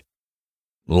damage.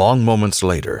 Long moments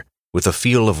later, with the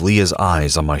feel of Leah's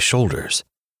eyes on my shoulders,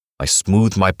 I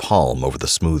smoothed my palm over the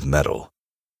smooth metal.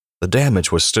 The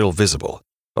damage was still visible,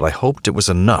 but I hoped it was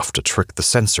enough to trick the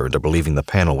sensor into believing the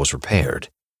panel was repaired.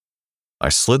 I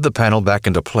slid the panel back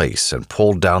into place and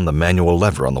pulled down the manual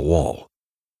lever on the wall.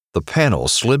 The panel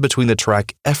slid between the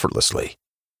track effortlessly,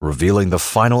 revealing the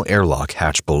final airlock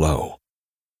hatch below.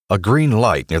 A green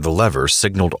light near the lever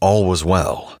signaled all was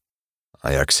well.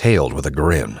 I exhaled with a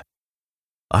grin.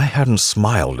 I hadn't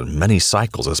smiled in many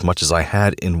cycles as much as I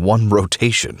had in one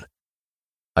rotation.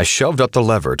 I shoved up the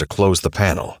lever to close the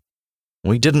panel.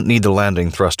 We didn't need the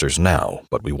landing thrusters now,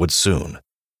 but we would soon.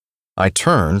 I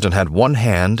turned and had one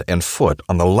hand and foot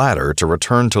on the ladder to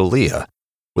return to Leah.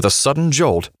 With a sudden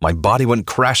jolt, my body went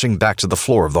crashing back to the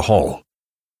floor of the hull.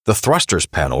 The thrusters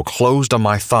panel closed on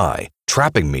my thigh,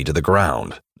 trapping me to the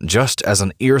ground, just as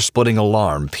an ear-splitting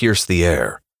alarm pierced the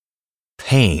air.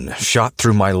 Pain shot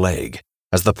through my leg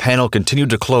as the panel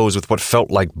continued to close with what felt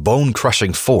like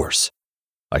bone-crushing force.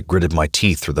 I gritted my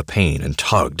teeth through the pain and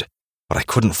tugged, but I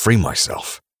couldn't free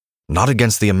myself, not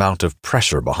against the amount of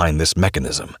pressure behind this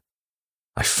mechanism.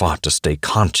 I fought to stay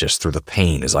conscious through the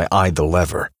pain as I eyed the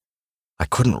lever. I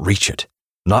couldn't reach it,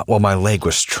 not while my leg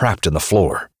was trapped in the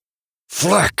floor.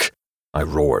 "Fleck!" I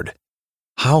roared.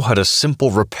 How had a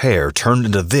simple repair turned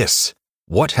into this?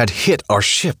 What had hit our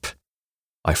ship?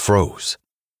 I froze.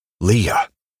 Leah.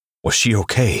 Was she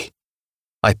okay?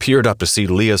 I peered up to see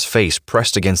Leah's face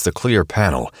pressed against the clear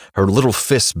panel, her little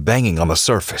fists banging on the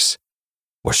surface.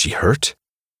 Was she hurt?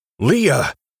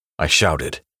 "Leah!" I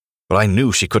shouted, but I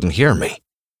knew she couldn't hear me.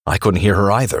 I couldn't hear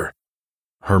her either.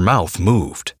 Her mouth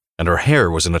moved, and her hair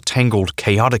was in a tangled,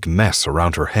 chaotic mess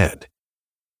around her head.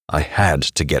 I had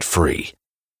to get free.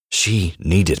 She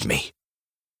needed me.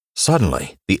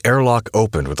 Suddenly, the airlock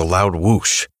opened with a loud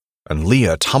whoosh, and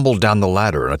Leah tumbled down the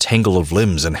ladder in a tangle of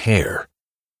limbs and hair.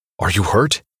 "Are you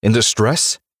hurt? In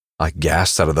distress?" I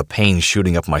gasped out of the pain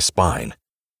shooting up my spine.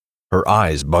 Her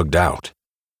eyes bugged out.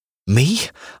 "Me?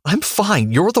 I'm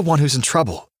fine. You're the one who's in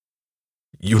trouble."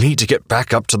 "You need to get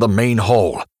back up to the main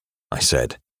hull," I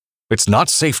said. "It's not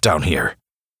safe down here."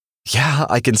 "Yeah,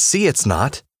 I can see it's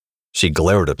not." She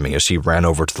glared at me as she ran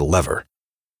over to the lever.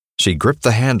 She gripped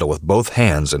the handle with both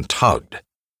hands and tugged.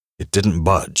 It didn't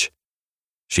budge.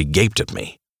 She gaped at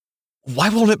me. "Why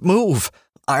won't it move?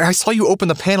 I saw you open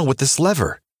the panel with this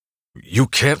lever." "You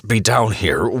can't be down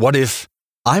here. What if—"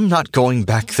 "I'm not going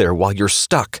back there while you're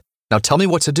stuck. Now tell me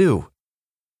what to do."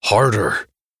 "Harder,"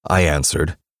 I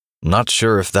answered, not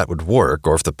sure if that would work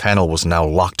or if the panel was now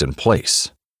locked in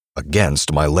place,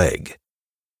 against my leg.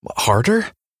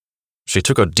 "Harder?" She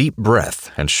took a deep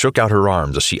breath and shook out her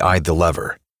arms as she eyed the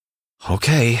lever.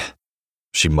 "Okay,"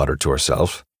 she muttered to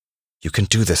herself. "You can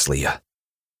do this, Leah."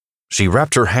 She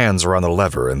wrapped her hands around the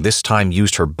lever and this time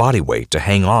used her body weight to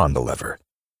hang on the lever.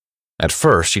 At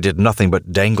first, she did nothing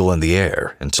but dangle in the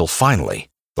air until finally,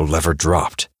 the lever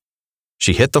dropped.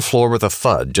 She hit the floor with a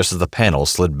thud just as the panel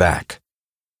slid back.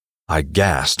 I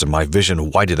gasped and my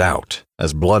vision whited out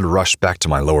as blood rushed back to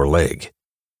my lower leg.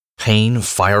 Pain,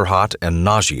 fire-hot and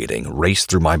nauseating, raced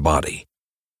through my body.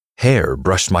 Hair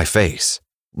brushed my face.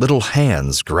 Little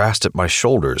hands grasped at my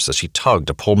shoulders as she tugged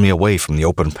to pull me away from the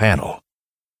open panel.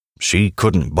 She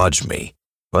couldn't budge me,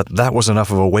 but that was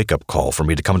enough of a wake-up call for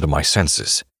me to come to my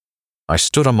senses. I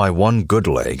stood on my one good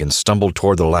leg and stumbled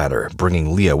toward the ladder,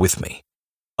 bringing Leah with me.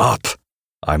 "Up,"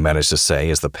 I managed to say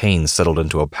as the pain settled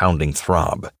into a pounding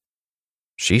throb.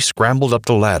 She scrambled up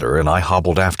the ladder and I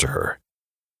hobbled after her.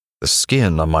 The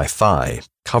skin on my thigh,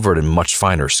 covered in much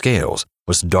finer scales,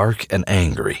 was dark and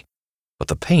angry, but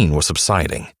the pain was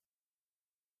subsiding.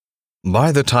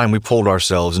 By the time we pulled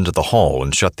ourselves into the hall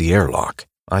and shut the airlock,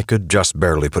 I could just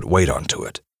barely put weight onto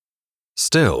it.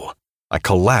 Still, I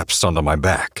collapsed onto my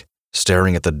back,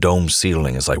 staring at the dome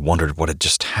ceiling as I wondered what had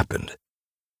just happened.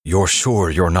 "You're sure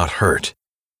you're not hurt?"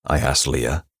 I asked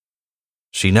Leah.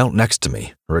 She knelt next to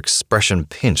me, her expression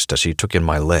pinched as she took in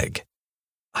my leg.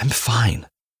 "I'm fine."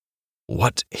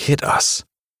 "What hit us?"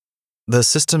 "The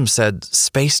system said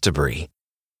space debris.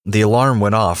 The alarm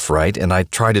went off, right, and I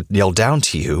tried to yell down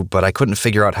to you, but I couldn't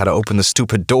figure out how to open the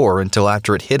stupid door until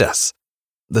after it hit us.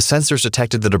 The sensors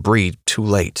detected the debris too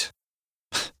late.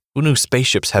 Who knew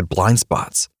spaceships had blind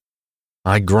spots?"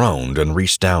 I groaned and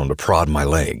reached down to prod my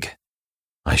leg.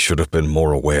 "I should have been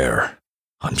more aware.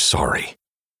 I'm sorry."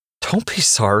 "Don't be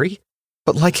sorry.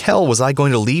 But like hell was I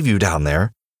going to leave you down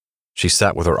there?" She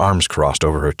sat with her arms crossed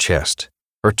over her chest,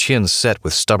 her chin set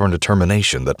with stubborn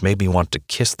determination that made me want to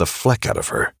kiss the fleck out of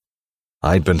her.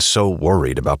 I'd been so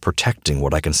worried about protecting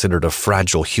what I considered a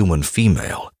fragile human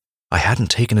female. I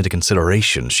hadn't taken into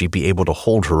consideration she'd be able to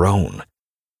hold her own,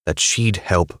 that she'd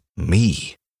help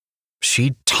me.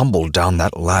 She'd tumbled down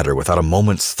that ladder without a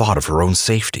moment's thought of her own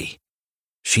safety.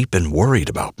 She'd been worried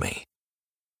about me.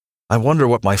 I wonder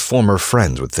what my former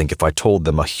friends would think if I told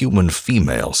them a human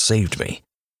female saved me.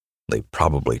 They'd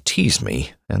probably tease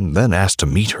me and then ask to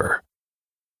meet her.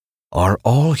 "Are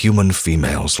all human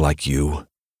females like you?"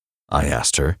 I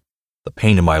asked her, the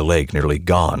pain in my leg nearly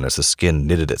gone as the skin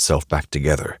knitted itself back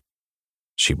together.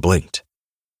 She blinked.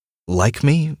 "Like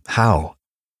me? How?"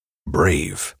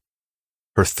 "Brave."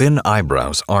 Her thin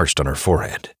eyebrows arched on her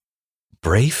forehead.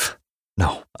 "Brave?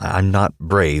 No, I'm not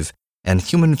brave, and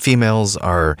human females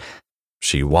are—"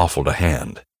 She waffled a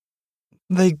hand.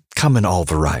 "They come in all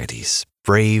varieties.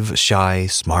 Brave, shy,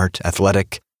 smart,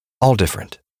 athletic, all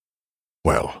different."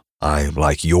 "Well, I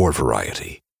like your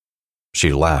variety."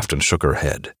 She laughed and shook her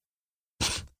head.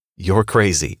 "You're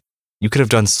crazy. You could have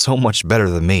done so much better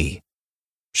than me."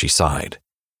 She sighed.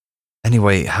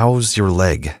 "Anyway, how's your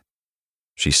leg?"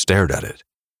 She stared at it.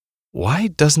 "Why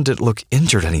doesn't it look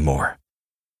injured anymore?"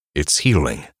 "It's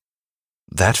healing."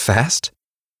 "That fast?"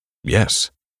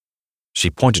 "Yes." She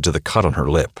pointed to the cut on her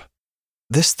lip.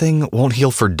 "This thing won't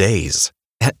heal for days,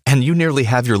 and you nearly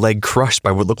have your leg crushed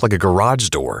by what looked like a garage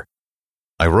door."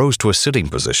 I rose to a sitting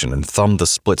position and thumbed the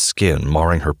split skin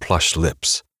marring her plush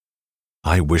lips.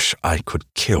 "I wish I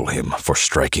could kill him for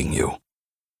striking you."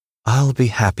 "I'll be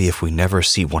happy if we never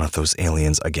see one of those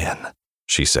aliens again,"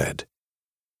 she said.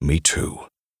 "Me too."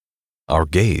 Our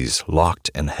gaze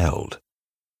locked and held.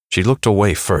 She looked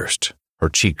away first, her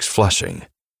cheeks flushing.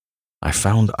 I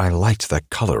found I liked that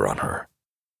color on her.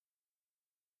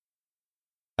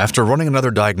 After running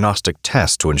another diagnostic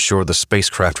test to ensure the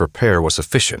spacecraft repair was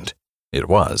efficient, it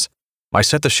was, I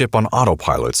set the ship on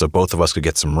autopilot so both of us could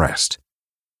get some rest.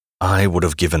 I would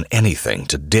have given anything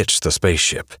to ditch the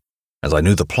spaceship, as I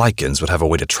knew the Plykins would have a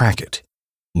way to track it.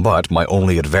 But my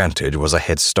only advantage was a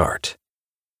head start.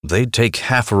 They'd take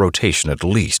half a rotation at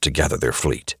least to gather their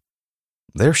fleet.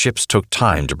 Their ships took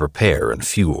time to prepare and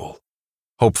fuel.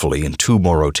 Hopefully, in 2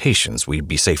 more rotations, we'd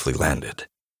be safely landed.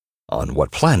 On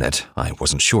what planet, I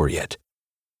wasn't sure yet.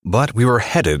 But we were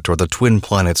headed toward the twin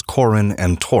planets Corin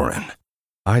and Torin.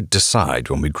 I'd decide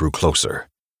when we grew closer.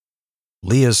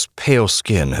 Leah's pale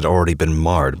skin had already been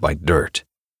marred by dirt,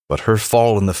 but her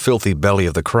fall in the filthy belly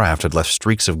of the craft had left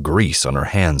streaks of grease on her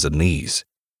hands and knees.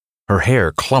 Her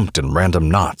hair clumped in random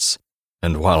knots,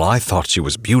 and while I thought she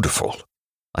was beautiful,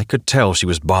 I could tell she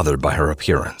was bothered by her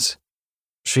appearance.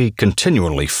 She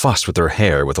continually fussed with her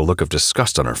hair with a look of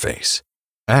disgust on her face,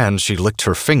 and she licked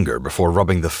her finger before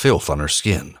rubbing the filth on her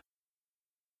skin.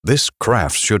 This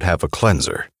craft should have a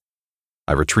cleanser.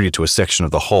 I retreated to a section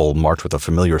of the hull marked with a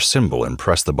familiar symbol and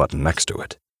pressed the button next to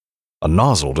it. A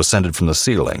nozzle descended from the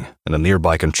ceiling, and a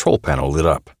nearby control panel lit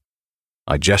up.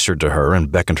 I gestured to her and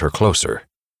beckoned her closer.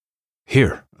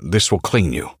 Here, this will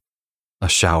clean you. A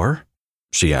shower?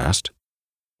 She asked.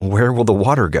 Where will the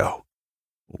water go?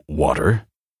 Water?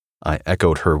 I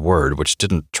echoed her word, which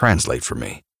didn't translate for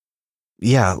me.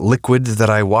 Yeah, liquid that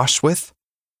I wash with?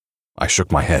 I shook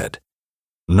my head.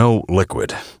 No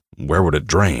liquid. Where would it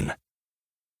drain?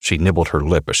 She nibbled her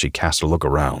lip as she cast a look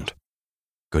around.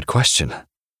 Good question.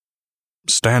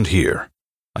 Stand here,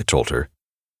 I told her.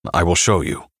 I will show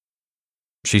you.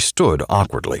 She stood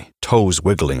awkwardly, toes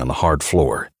wiggling on the hard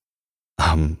floor.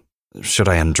 Should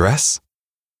I undress?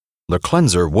 The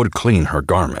cleanser would clean her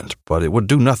garment, but it would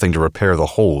do nothing to repair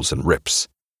the holes and rips.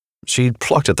 She'd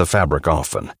plucked at the fabric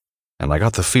often, and I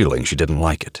got the feeling she didn't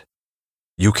like it.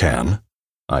 You can,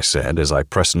 I said as I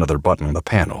pressed another button on the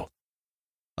panel.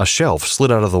 A shelf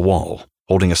slid out of the wall,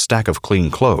 holding a stack of clean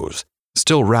clothes,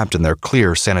 still wrapped in their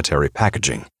clear sanitary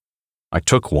packaging. I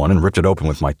took one and ripped it open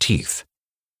with my teeth.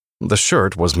 The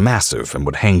shirt was massive and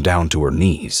would hang down to her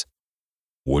knees.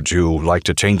 Would you like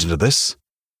to change into this?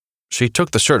 She took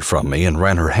the shirt from me and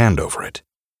ran her hand over it.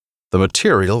 The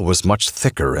material was much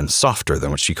thicker and softer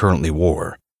than what she currently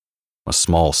wore. A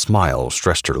small smile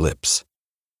stretched her lips.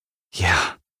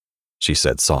 Yeah, she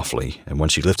said softly, and when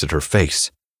she lifted her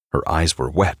face, her eyes were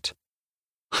wet.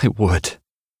 I would.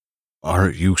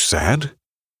 Are you sad?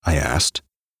 I asked.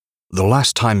 The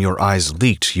last time your eyes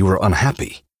leaked, you were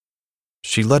unhappy.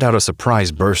 She let out a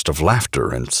surprised burst of laughter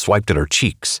and swiped at her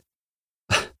cheeks.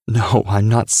 No, I'm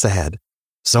not sad.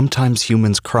 Sometimes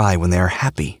humans cry when they are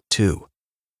happy, too.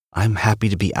 I'm happy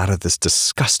to be out of this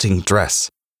disgusting dress.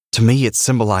 To me, it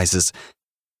symbolizes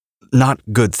not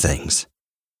good things.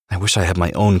 I wish I had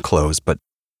my own clothes, but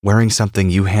wearing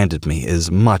something you handed me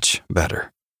is much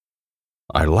better.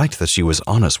 I liked that she was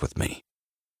honest with me.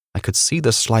 I could see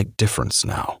the slight difference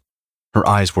now. Her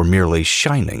eyes were merely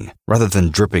shining rather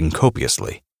than dripping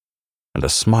copiously, and a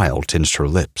smile tinged her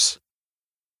lips.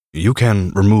 You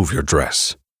can remove your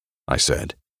dress, I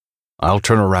said. I'll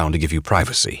turn around to give you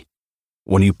privacy.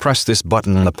 When you press this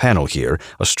button on the panel here,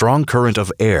 a strong current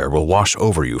of air will wash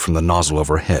over you from the nozzle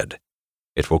overhead.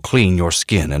 It will clean your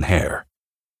skin and hair.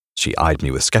 She eyed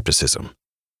me with skepticism.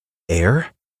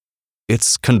 Air?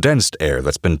 It's condensed air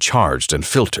that's been charged and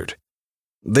filtered.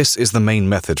 This is the main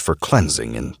method for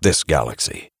cleansing in this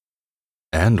galaxy,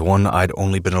 and one I'd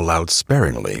only been allowed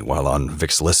sparingly while on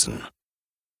Vix Listen.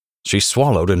 She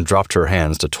swallowed and dropped her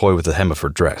hands to toy with the hem of her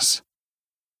dress.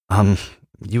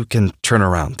 You can turn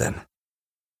around then.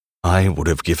 I would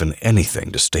have given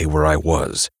anything to stay where I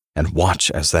was and watch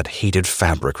as that hated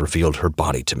fabric revealed her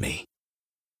body to me.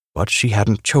 But she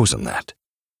hadn't chosen that.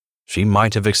 She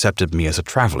might have accepted me as a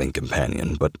traveling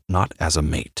companion, but not as a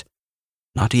mate.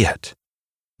 Not yet.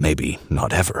 Maybe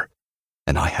not ever,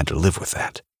 and I had to live with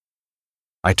that.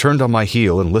 I turned on my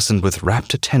heel and listened with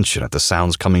rapt attention at the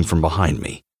sounds coming from behind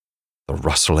me. The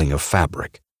rustling of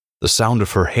fabric, the sound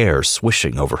of her hair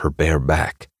swishing over her bare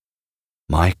back.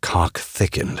 My cock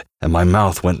thickened and my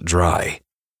mouth went dry.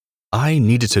 I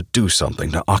needed to do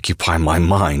something to occupy my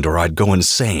mind or I'd go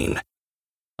insane.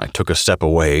 I took a step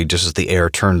away just as the air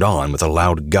turned on with a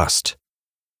loud gust.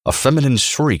 A feminine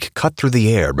shriek cut through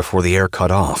the air before the air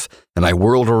cut off, and I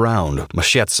whirled around,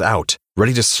 machetes out,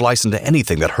 ready to slice into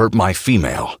anything that hurt my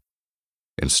female.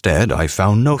 Instead, I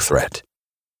found no threat.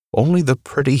 Only the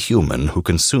pretty human who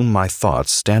consumed my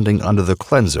thoughts standing under the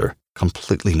cleanser,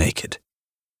 completely naked.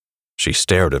 She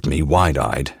stared at me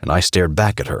wide-eyed, and I stared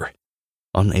back at her,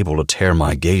 unable to tear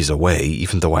my gaze away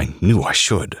even though I knew I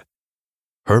should.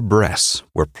 Her breasts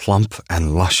were plump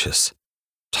and luscious,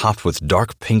 topped with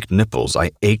dark pink nipples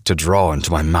I ached to draw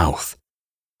into my mouth.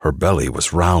 Her belly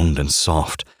was round and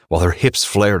soft, while her hips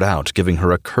flared out, giving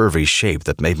her a curvy shape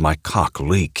that made my cock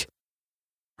leak.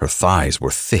 Her thighs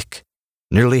were thick,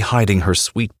 nearly hiding her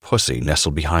sweet pussy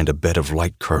nestled behind a bed of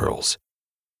light curls.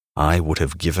 I would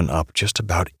have given up just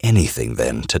about anything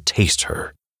then to taste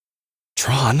her.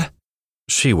 Tron,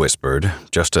 she whispered,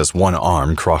 just as one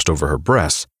arm crossed over her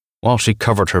breasts, while she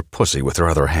covered her pussy with her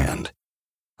other hand.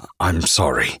 I'm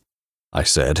sorry, I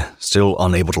said, still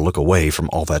unable to look away from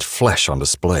all that flesh on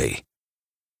display.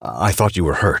 I thought you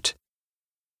were hurt.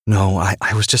 No,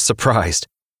 I was just surprised.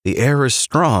 The air is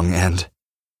strong and...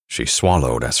 She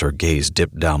swallowed as her gaze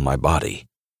dipped down my body.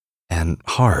 And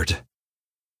hard.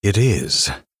 It is,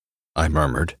 I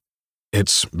murmured.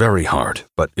 It's very hard,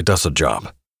 but it does the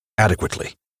job.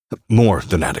 Adequately. More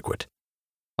than adequate.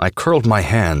 I curled my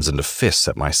hands into fists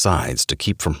at my sides to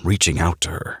keep from reaching out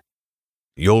to her.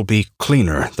 You'll be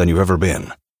cleaner than you've ever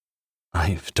been.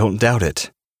 I don't doubt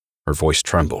it. Her voice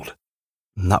trembled.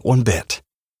 Not one bit.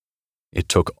 It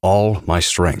took all my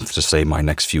strength to say my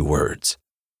next few words.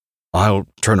 I'll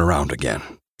turn around again,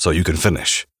 so you can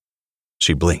finish."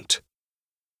 She blinked.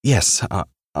 "Yes,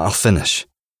 I'll finish."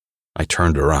 I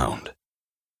turned around.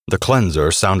 The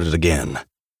cleanser sounded again,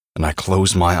 and I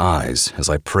closed my eyes as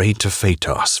I prayed to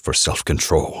Phaetos for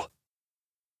self-control.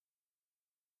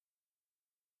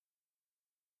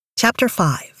 Chapter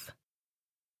 5.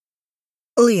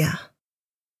 Leah.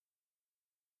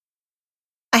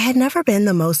 I had never been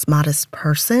the most modest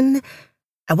person.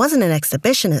 I wasn't an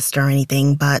exhibitionist or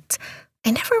anything, but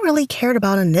I never really cared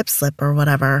about a nip slip or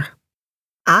whatever.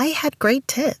 I had great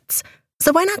tits,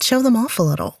 so why not show them off a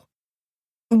little?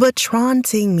 But Tron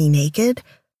seeing me naked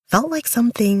felt like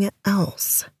something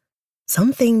else,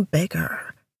 something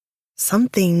bigger,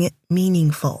 something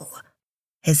meaningful.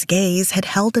 His gaze had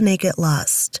held a naked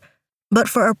lust, but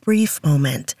for a brief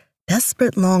moment,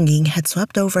 desperate longing had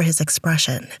swept over his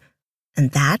expression,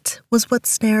 and that was what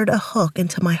snared a hook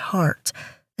into my heart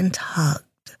and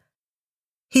tugged.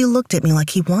 He looked at me like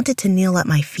he wanted to kneel at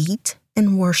my feet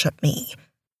and worship me.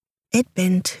 It'd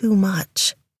been too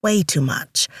much, way too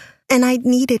much, and I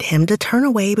needed him to turn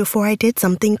away before I did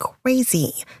something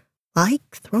crazy, like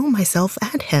throw myself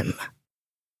at him.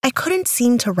 I couldn't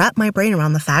seem to wrap my brain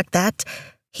around the fact that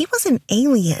he was an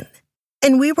alien,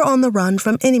 and we were on the run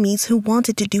from enemies who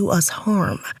wanted to do us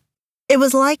harm. It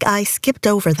was like I skipped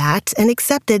over that and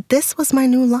accepted this was my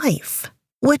new life,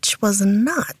 which was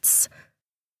nuts.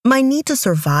 My need to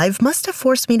survive must have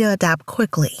forced me to adapt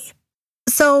quickly.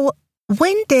 So,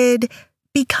 when did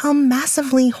become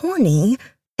massively horny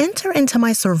enter into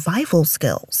my survival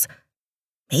skills?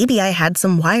 Maybe I had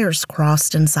some wires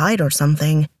crossed inside or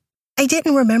something. I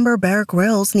didn't remember Bear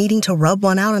Grylls needing to rub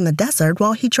one out in the desert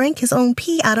while he drank his own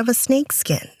pee out of a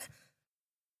snakeskin.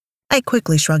 I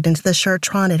quickly shrugged into the shirt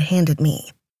Tron had handed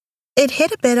me. It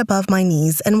hit a bit above my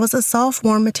knees and was a soft,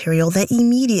 warm material that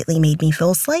immediately made me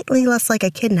feel slightly less like a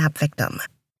kidnap victim.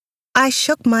 I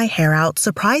shook my hair out,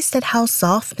 surprised at how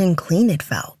soft and clean it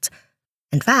felt.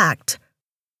 In fact,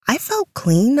 I felt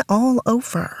clean all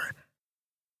over.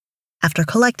 After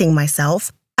collecting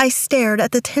myself, I stared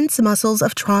at the tense muscles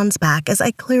of Tron's back as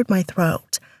I cleared my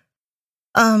throat.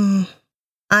 I'm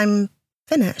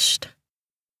finished.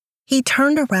 He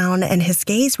turned around and his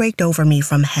gaze raked over me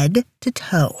from head to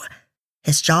toe.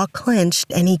 His jaw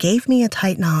clenched and he gave me a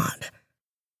tight nod.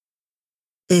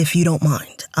 "If you don't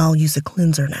mind, I'll use a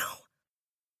cleanser now."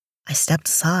 I stepped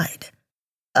aside.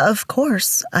 "Of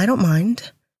course, I don't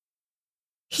mind."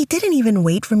 He didn't even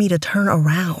wait for me to turn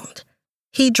around.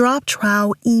 He dropped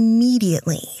trow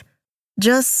immediately,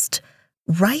 just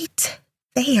right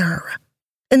there,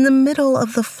 in the middle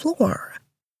of the floor.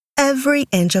 Every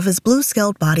inch of his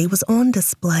blue-scaled body was on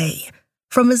display,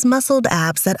 from his muscled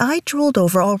abs that I drooled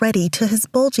over already to his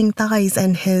bulging thighs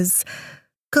and his,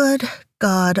 good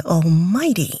God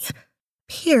almighty,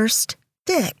 pierced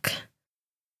dick.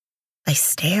 I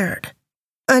stared,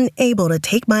 unable to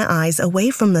take my eyes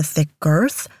away from the thick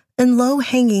girth and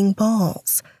low-hanging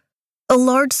balls. A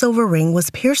large silver ring was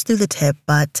pierced through the tip,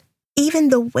 but even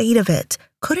the weight of it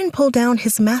couldn't pull down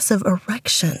his massive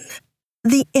erection.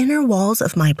 The inner walls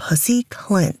of my pussy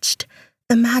clenched,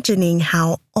 imagining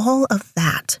how all of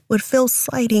that would feel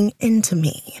sliding into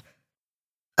me.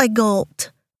 I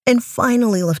gulped and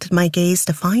finally lifted my gaze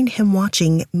to find him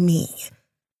watching me.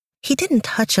 He didn't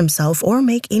touch himself or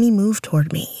make any move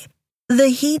toward me. The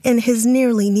heat in his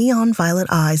nearly neon violet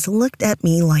eyes looked at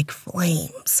me like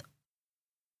flames.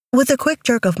 With a quick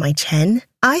jerk of my chin,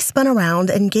 I spun around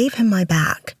and gave him my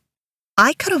back.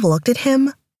 I could have looked at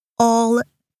him all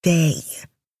day,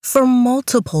 for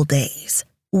multiple days,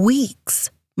 weeks,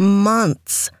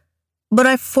 months, but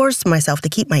I forced myself to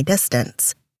keep my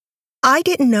distance. I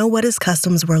didn't know what his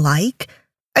customs were like.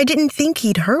 I didn't think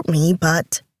he'd hurt me,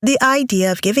 but the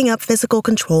idea of giving up physical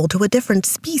control to a different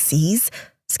species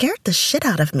scared the shit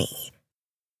out of me.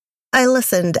 I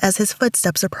listened as his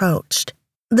footsteps approached.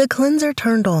 The cleanser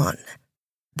turned on,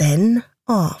 then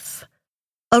off.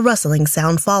 A rustling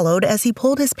sound followed as he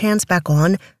pulled his pants back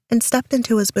on and stepped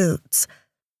into his boots.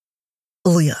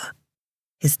 "Leah,"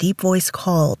 his deep voice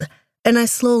called, and I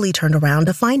slowly turned around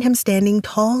to find him standing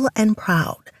tall and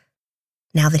proud.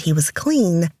 Now that he was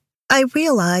clean, I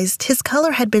realized his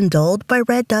color had been dulled by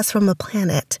red dust from the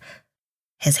planet.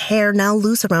 His hair, now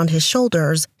loose around his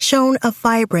shoulders, shone a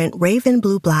vibrant raven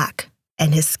blue-black,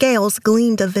 and his scales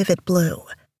gleamed a vivid blue.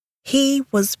 He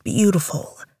was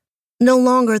beautiful. No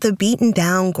longer the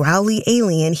beaten-down, growly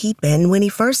alien he'd been when he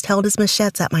first held his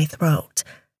machetes at my throat.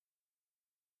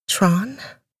 "Tron?"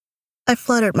 I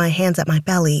fluttered my hands at my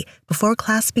belly before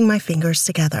clasping my fingers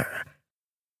together.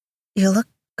 "You look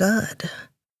good."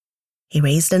 He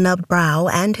raised a nubbed brow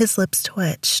and his lips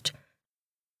twitched.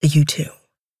 "You too."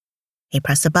 He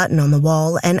pressed a button on the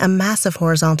wall and a massive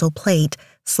horizontal plate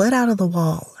slid out of the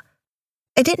wall.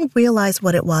 I didn't realize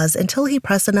what it was until he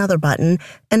pressed another button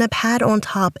and a pad on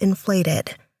top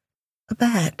inflated. A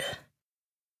bed.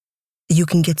 "You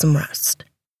can get some rest,"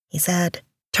 he said,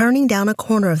 turning down a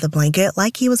corner of the blanket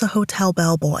like he was a hotel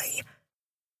bellboy.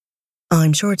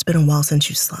 "I'm sure it's been a while since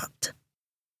you slept."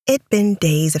 It'd been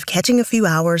days of catching a few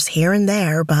hours here and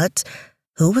there, but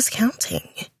who was counting?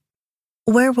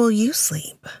 "Where will you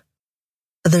sleep?"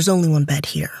 "There's only one bed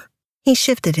here." He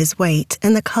shifted his weight,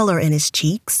 and the color in his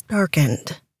cheeks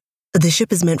darkened. "The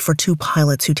ship is meant for 2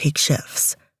 pilots who take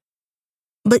shifts."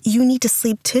 "But you need to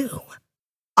sleep too."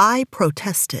 I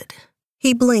protested.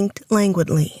 He blinked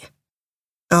languidly.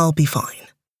 "I'll be fine."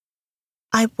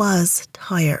 I was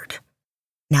tired.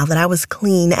 Now that I was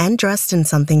clean and dressed in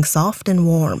something soft and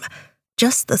warm,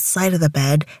 just the sight of the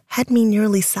bed had me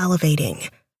nearly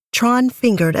salivating. Tron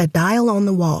fingered a dial on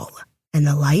the wall, and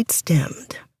the lights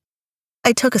dimmed.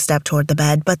 I took a step toward the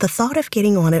bed, but the thought of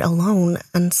getting on it alone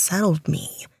unsettled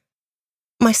me.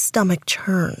 My stomach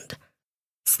churned.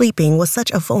 Sleeping was such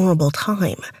a vulnerable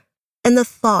time, and the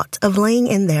thought of laying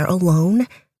in there alone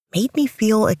made me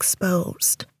feel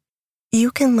exposed.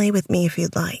 "You can lay with me if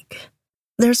you'd like.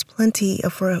 There's plenty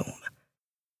of room.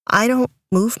 I don't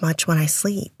move much when I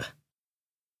sleep."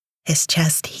 His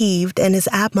chest heaved and his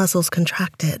ab muscles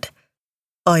contracted.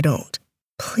 "I don't."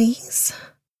 "Please?"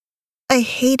 I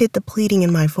hated the pleading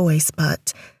in my voice,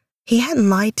 but he hadn't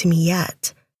lied to me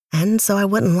yet, and so I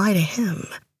wouldn't lie to him.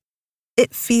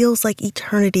 It feels like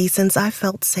eternity since I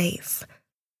felt safe.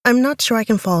 I'm not sure I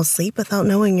can fall asleep without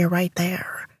knowing you're right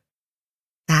there.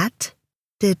 That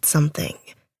did something.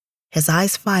 His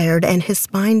eyes fired and his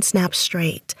spine snapped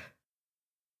straight.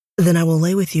 "Then I will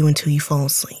lay with you until you fall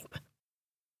asleep."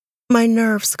 My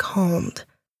nerves calmed.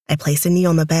 I placed a knee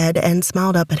on the bed and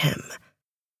smiled up at him.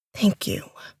 "Thank you."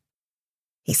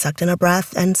 He sucked in a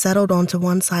breath and settled onto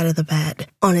one side of the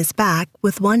bed, on his back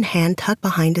with one hand tucked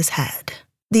behind his head,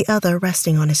 the other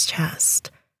resting on his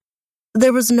chest.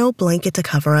 There was no blanket to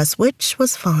cover us, which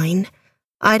was fine.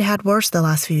 I'd had worse the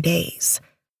last few days.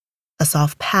 A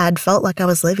soft pad felt like I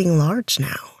was living large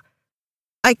now.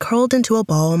 I curled into a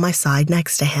ball on my side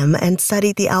next to him and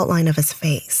studied the outline of his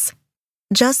face.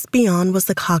 Just beyond was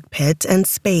the cockpit, and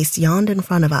space yawned in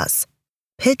front of us,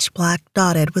 pitch black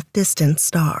dotted with distant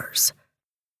stars.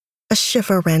 A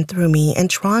shiver ran through me, and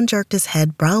Tron jerked his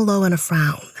head brow low in a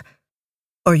frown.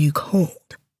 "Are you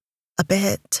cold?" "A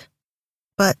bit.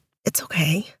 But it's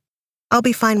okay. I'll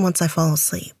be fine once I fall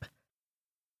asleep."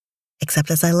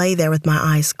 Except as I lay there with my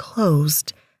eyes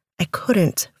closed, I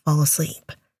couldn't fall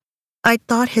asleep. I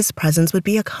thought his presence would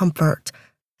be a comfort,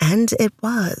 and it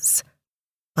was.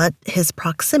 But his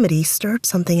proximity stirred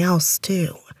something else,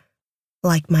 too.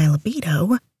 Like my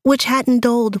libido, which hadn't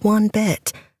dulled one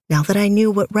bit, now that I knew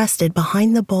what rested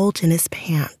behind the bulge in his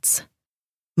pants.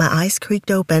 My eyes creaked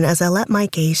open as I let my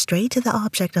gaze straight to the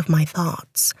object of my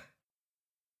thoughts.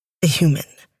 "A human.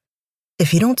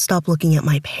 If you don't stop looking at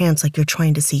my pants like you're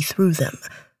trying to see through them,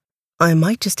 I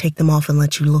might just take them off and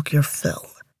let you look your fill."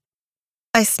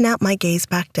 I snapped my gaze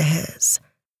back to his.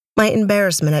 My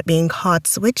embarrassment at being caught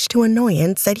switched to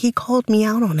annoyance that he called me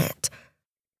out on it.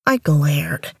 I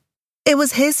glared. It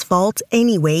was his fault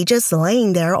anyway, just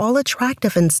laying there all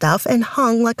attractive and stuff and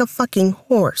hung like a fucking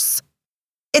horse.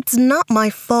 "It's not my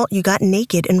fault you got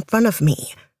naked in front of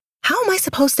me. How am I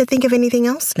supposed to think of anything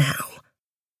else now?"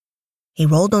 He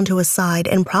rolled onto his side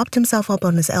and propped himself up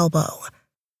on his elbow.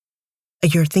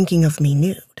 "You're thinking of me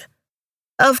nude."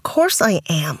 "Of course I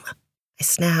am," I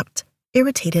snapped,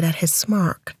 irritated at his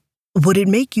smirk. "Would it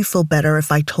make you feel better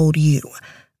if I told you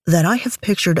that I have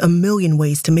pictured a million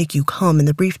ways to make you come in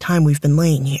the brief time we've been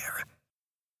laying here?"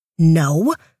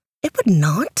 "No, it would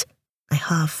not," I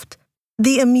huffed.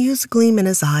 The amused gleam in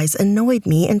his eyes annoyed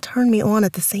me and turned me on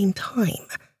at the same time.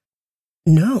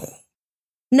 No,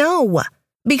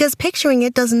 because picturing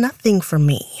it does nothing for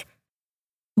me.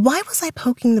 Why was I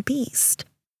poking the beast?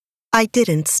 I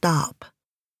didn't stop,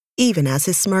 even as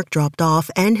his smirk dropped off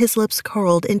and his lips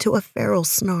curled into a feral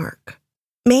snark.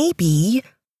 "Maybe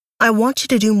I want you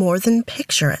to do more than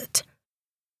picture it.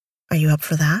 Are you up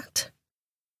for that?"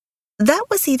 That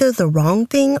was either the wrong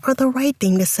thing or the right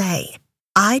thing to say.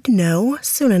 I'd know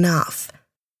soon enough.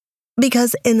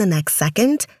 Because in the next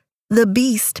second, the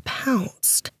beast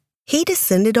pounced. He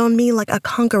descended on me like a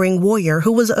conquering warrior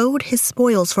who was owed his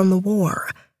spoils from the war.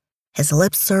 His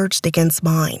lips surged against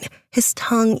mine, his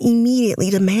tongue immediately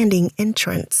demanding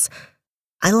entrance.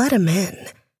 I let him in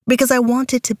because I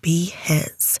wanted to be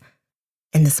his.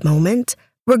 In this moment,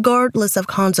 regardless of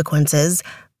consequences,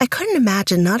 I couldn't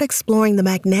imagine not exploring the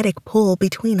magnetic pull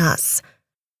between us.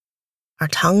 Our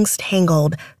tongues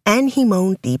tangled, and he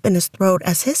moaned deep in his throat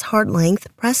as his hard length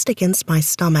pressed against my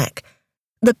stomach.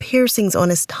 The piercings on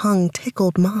his tongue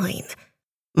tickled mine.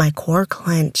 My core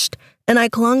clenched, and I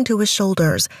clung to his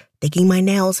shoulders, digging my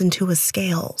nails into his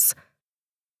scales.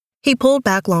 He pulled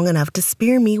back long enough to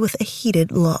spear me with a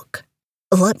heated look.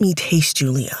 "Let me taste,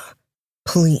 Julia.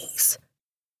 Please."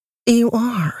 "You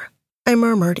are," I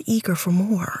murmured, eager for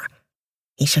more.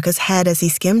 He shook his head as he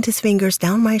skimmed his fingers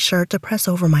down my shirt to press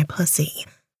over my pussy.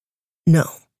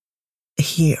 "No.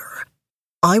 Here.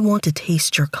 I want to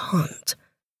taste your cunt."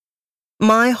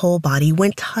 My whole body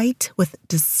went tight with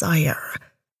desire.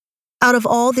 Out of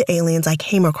all the aliens I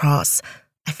came across,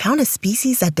 I found a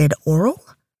species that did oral?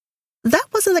 That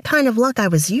wasn't the kind of luck I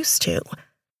was used to.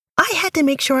 I had to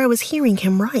make sure I was hearing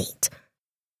him right.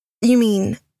 "You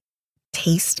mean,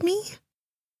 taste me?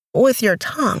 With your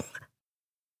tongue?"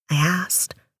 I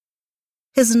asked.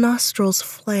 His nostrils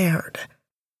flared.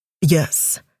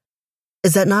 "Yes.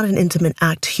 Is that not an intimate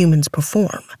act humans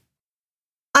perform?"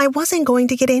 I wasn't going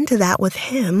to get into that with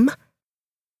him.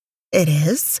 "It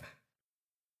is.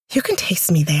 You can taste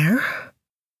me there."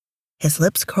 His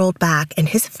lips curled back and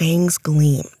his fangs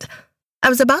gleamed. I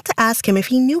was about to ask him if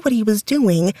he knew what he was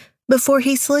doing before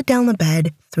he slid down the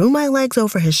bed, threw my legs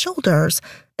over his shoulders,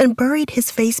 and buried his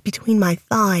face between my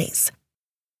thighs.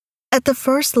 At the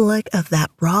first lick of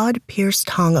that broad, pierced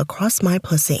tongue across my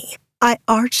pussy, I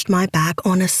arched my back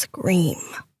on a scream.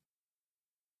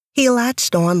 He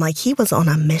latched on like he was on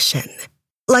a mission,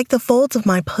 like the folds of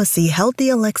my pussy held the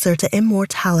elixir to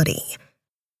immortality.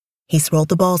 He swirled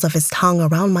the balls of his tongue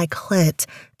around my clit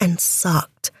and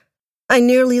sucked. I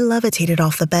nearly levitated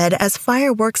off the bed as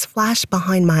fireworks flashed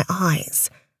behind my eyes.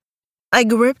 I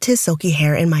gripped his silky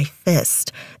hair in my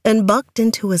fist and bucked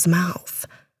into his mouth.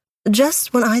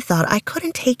 Just when I thought I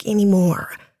couldn't take any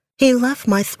more, he left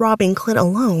my throbbing clit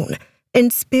alone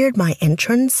and speared my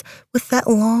entrance with that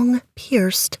long,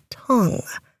 pierced tongue.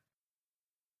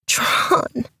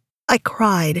 "Tron!" I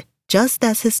cried just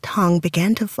as his tongue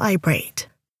began to vibrate.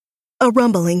 A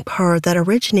rumbling purr that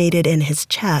originated in his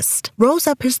chest rose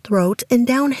up his throat and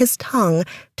down his tongue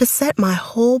to set my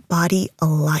whole body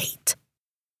alight.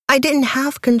 I didn't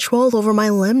have control over my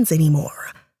limbs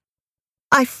anymore.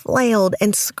 I flailed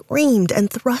and screamed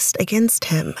and thrust against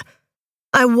him.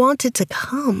 I wanted to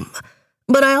come,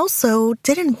 but I also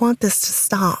didn't want this to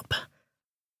stop.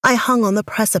 I hung on the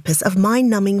precipice of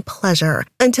mind-numbing pleasure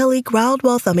until he growled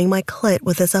while thumbing my clit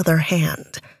with his other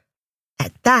hand.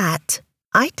 At that,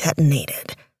 I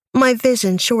detonated, my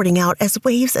vision shorting out as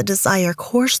waves of desire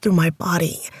coursed through my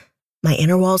body. My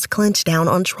inner walls clenched down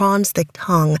on Tron's thick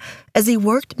tongue as he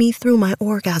worked me through my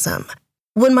orgasm.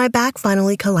 When my back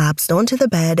finally collapsed onto the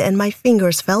bed and my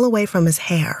fingers fell away from his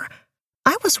hair,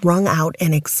 I was wrung out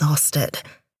and exhausted.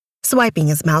 Swiping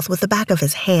his mouth with the back of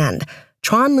his hand,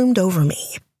 Tron loomed over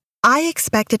me. I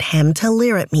expected him to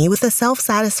leer at me with a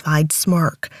self-satisfied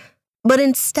smirk, but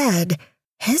instead,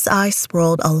 his eyes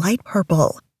swirled a light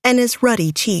purple, and his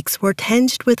ruddy cheeks were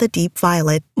tinged with a deep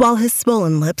violet while his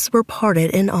swollen lips were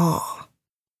parted in awe.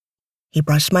 He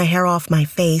brushed my hair off my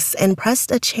face and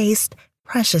pressed a chaste,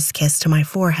 precious kiss to my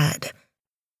forehead.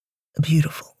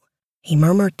 "Beautiful," he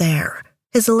murmured there,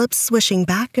 his lips swishing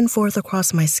back and forth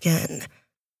across my skin.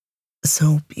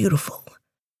 "So beautiful.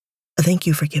 Thank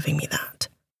you for giving me that."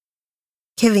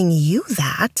 "Giving you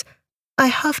that?" I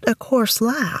huffed a coarse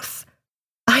laugh.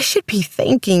 "I should be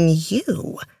thanking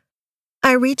you."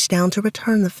 I reached down to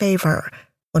return the favor.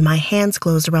 When my hands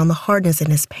closed around the hardness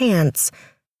in his pants,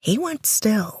 he went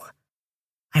still.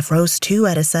 I froze too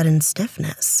at a sudden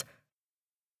stiffness.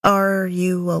 "Are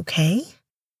you okay?"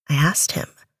 I asked him.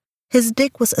 His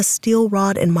dick was a steel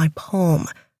rod in my palm,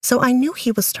 so I knew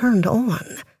he was turned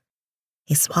on.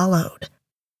 He swallowed.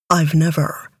 I've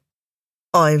never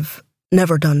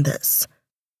done this."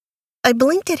 I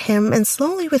blinked at him and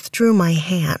slowly withdrew my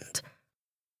hand.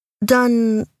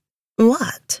 "Done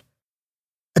what?"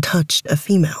 "Touched a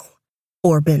female.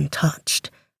 Or been touched.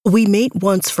 We mate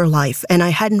once for life, and I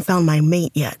hadn't found my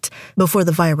mate yet before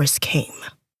the virus came."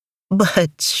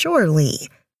 "But surely..."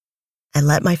 I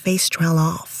let my face trail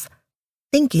off,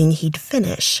 thinking he'd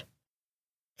finish.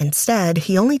 Instead,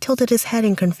 he only tilted his head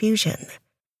in confusion.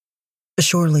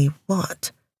 "Surely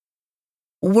what?"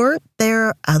 "Weren't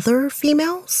there other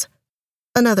females?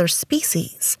 Another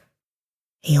species?"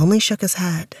 He only shook his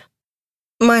head.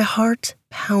 My heart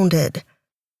pounded.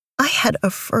 I had a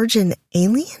virgin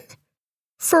alien?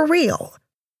 For real?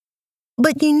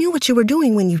 "But you knew what you were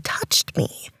doing when you touched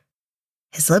me."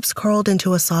 His lips curled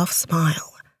into a soft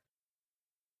smile.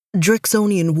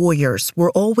 "Drixonian warriors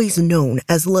were always known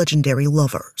as legendary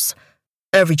lovers.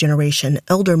 Every generation,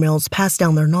 elder males pass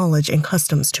down their knowledge and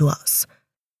customs to us.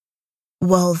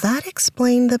 Well, that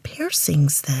explained the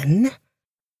piercings then.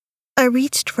 I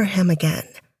reached for him again.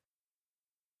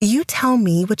 You tell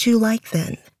me what you like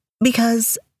then,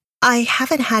 because I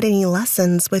haven't had any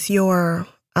lessons with your,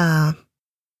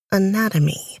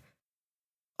 anatomy.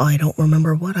 I don't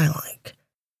remember what I like.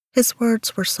 His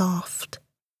words were soft.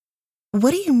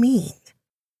 What do you mean?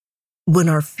 When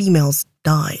our females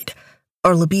died,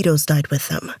 our libidos died with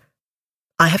them.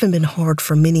 I haven't been hard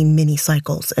for many, many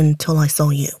cycles until I saw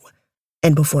you.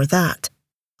 And before that,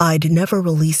 I'd never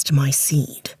released my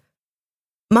seed.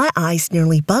 My eyes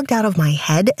nearly bugged out of my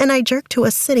head and I jerked to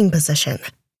a sitting position.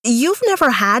 You've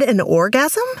never had an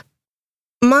orgasm?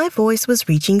 My voice was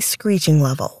reaching screeching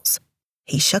levels.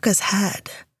 He shook his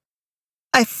head.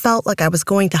 I felt like I was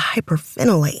going to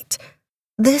hyperventilate.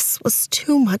 This was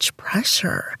too much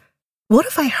pressure. What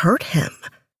if I hurt him?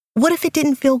 What if it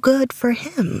didn't feel good for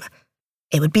him?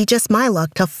 It would be just my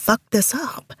luck to fuck this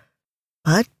up.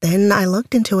 But then I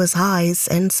looked into his eyes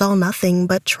and saw nothing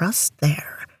but trust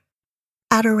there.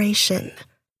 Adoration.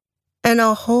 And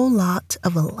a whole lot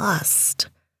of lust.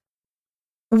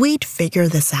 We'd figure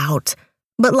this out,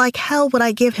 but like hell would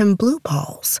I give him blue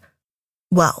balls.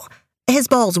 Well, his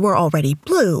balls were already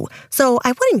blue, so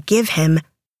I wouldn't give him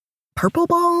purple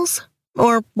balls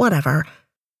or whatever.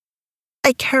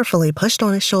 I carefully pushed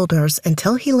on his shoulders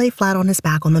until he lay flat on his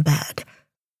back on the bed.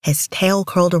 His tail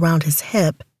curled around his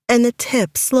hip, and the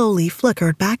tip slowly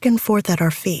flickered back and forth at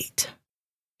our feet.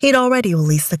 He'd already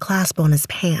released the clasp on his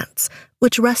pants,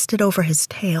 which rested over his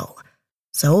tail,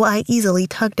 so I easily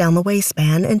tugged down the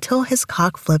waistband until his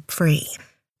cock flipped free,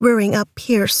 rearing up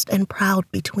pierced and proud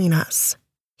between us.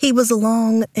 He was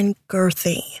long and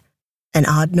girthy. An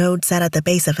odd node sat at the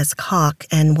base of his cock,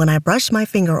 and when I brushed my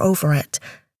finger over it,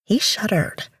 he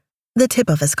shuddered. The tip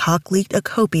of his cock leaked a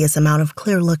copious amount of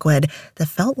clear liquid that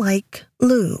felt like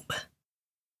lube.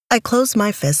 I closed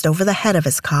my fist over the head of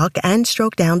his cock and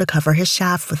stroked down to cover his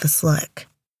shaft with a slick.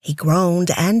 He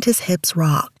groaned and his hips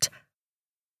rocked.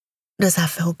 Does that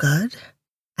feel good?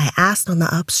 I asked on the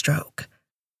upstroke.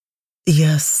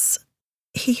 Yes,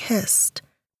 he hissed,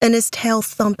 and his tail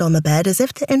thumped on the bed as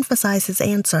if to emphasize his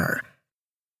answer.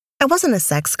 I wasn't a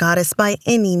sex goddess by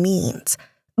any means,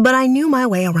 but I knew my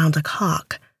way around a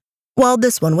cock. While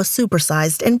this one was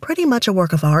supersized and pretty much a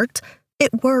work of art,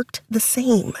 it worked the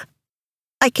same.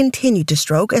 I continued to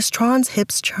stroke as Tron's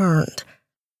hips churned.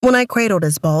 When I cradled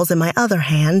his balls in my other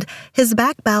hand, his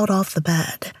back bowed off the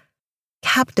bed.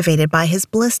 Captivated by his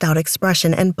blissed-out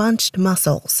expression and bunched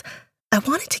muscles, I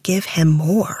wanted to give him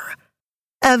more.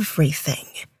 Everything.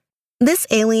 This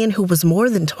alien who was more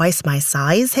than twice my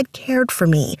size had cared for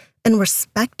me and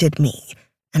respected me,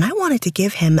 and I wanted to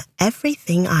give him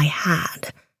everything I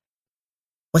had.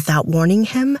 Without warning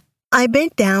him, I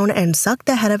bent down and sucked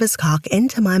the head of his cock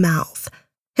into my mouth.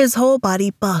 His whole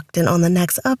body bucked, and on the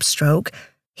next upstroke,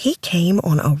 he came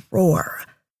on a roar.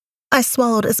 I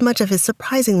swallowed as much of his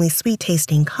surprisingly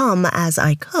sweet-tasting cum as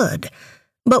I could,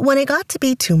 but when it got to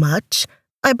be too much,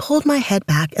 I pulled my head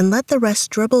back and let the rest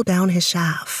dribble down his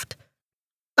shaft.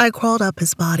 I crawled up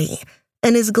his body,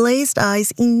 and his glazed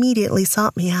eyes immediately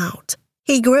sought me out.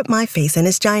 He gripped my face in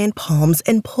his giant palms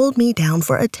and pulled me down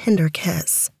for a tender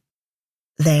kiss.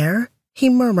 There, he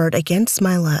murmured against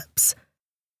my lips,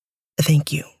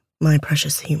 "Thank you, my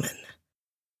precious human."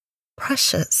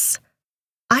 Precious.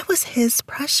 I was his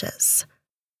precious.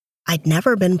 I'd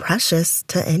never been precious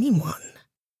to anyone.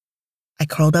 I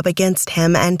curled up against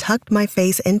him and tucked my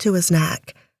face into his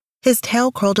neck. His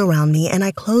tail curled around me and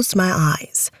I closed my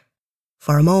eyes.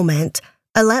 For a moment,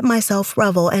 I let myself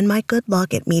revel in my good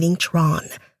luck at meeting Tron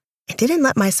and didn't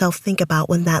let myself think about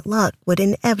when that luck would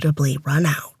inevitably run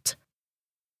out.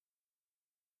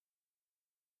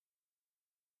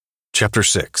 Chapter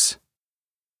 6.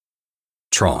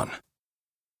 Tron.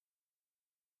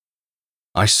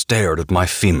 I stared at my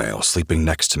female sleeping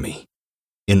next to me,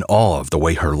 in awe of the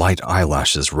way her light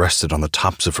eyelashes rested on the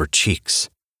tops of her cheeks.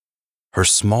 Her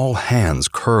small hands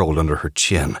curled under her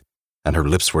chin, and her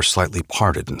lips were slightly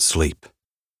parted in sleep.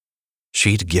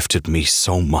 She'd gifted me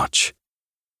so much.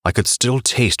 I could still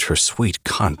taste her sweet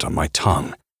cunt on my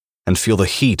tongue and feel the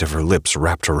heat of her lips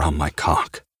wrapped around my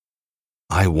cock.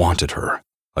 I wanted her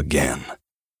again.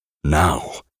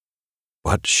 Now.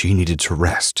 But she needed to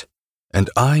rest, and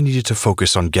I needed to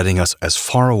focus on getting us as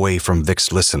far away from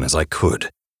Vic's listen as I could.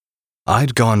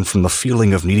 I'd gone from the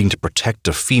feeling of needing to protect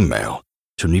a female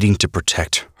to needing to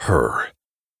protect her.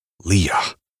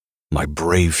 Leah, my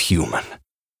brave human.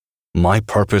 My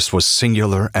purpose was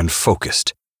singular and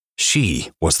focused.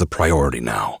 She was the priority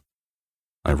now.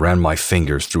 I ran my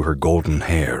fingers through her golden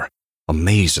hair,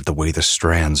 amazed at the way the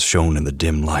strands shone in the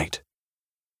dim light.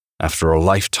 After a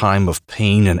lifetime of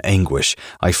pain and anguish,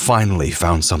 I finally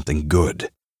found something good.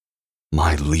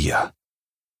 My Leah.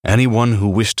 Anyone who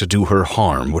wished to do her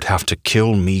harm would have to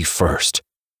kill me first,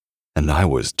 and I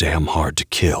was damn hard to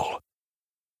kill.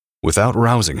 Without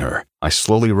rousing her, I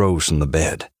slowly rose from the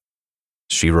bed.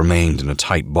 She remained in a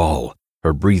tight ball,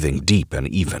 her breathing deep and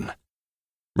even.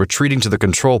 Retreating to the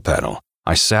control panel,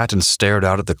 I sat and stared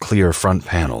out at the clear front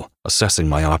panel, assessing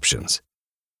my options.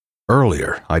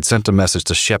 Earlier, I'd sent a message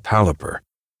to Shep Halliper,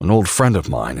 an old friend of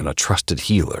mine and a trusted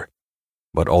healer,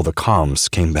 but all the comms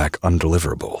came back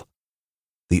undeliverable.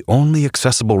 The only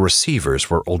accessible receivers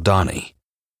were Oldani.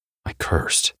 I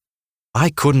cursed. I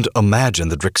couldn't imagine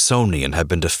the Drixonian had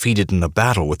been defeated in a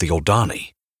battle with the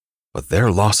Oldani, but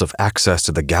their loss of access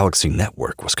to the Galaxy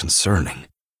network was concerning.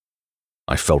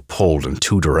 I felt pulled in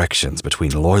two directions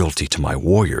between loyalty to my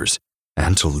warriors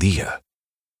and to Leah.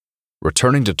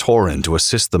 Returning to Torin to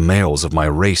assist the males of my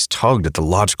race tugged at the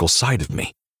logical side of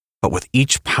me, but with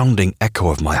each pounding echo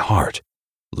of my heart,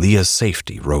 Leah's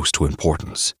safety rose to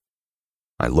importance.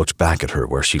 I looked back at her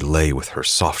where she lay with her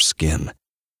soft skin,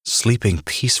 sleeping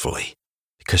peacefully,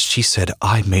 because she said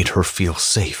I made her feel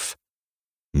safe.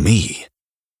 Me.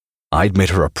 I'd made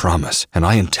her a promise, and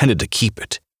I intended to keep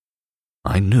it.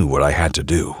 I knew what I had to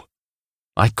do.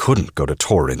 I couldn't go to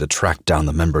Torin to track down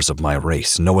the members of my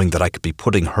race, knowing that I could be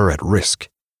putting her at risk.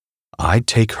 I'd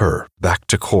take her back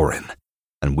to Corin,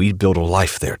 and we'd build a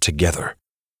life there together,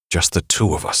 just the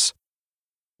two of us.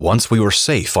 Once we were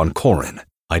safe on Corin,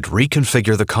 I'd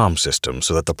reconfigure the comm system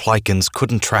so that the Plikins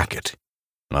couldn't track it,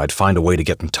 and I'd find a way to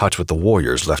get in touch with the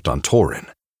warriors left on Torin.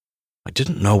 I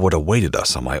didn't know what awaited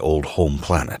us on my old home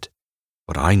planet,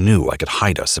 but I knew I could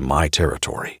hide us in my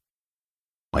territory.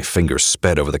 My fingers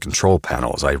sped over the control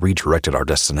panel as I redirected our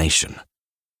destination.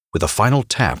 With a final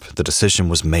tap, the decision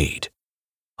was made.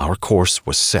 Our course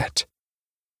was set.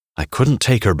 I couldn't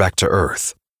take her back to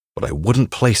Earth, but I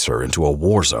wouldn't place her into a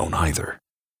war zone either.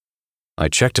 I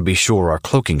checked to be sure our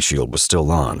cloaking shield was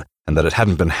still on and that it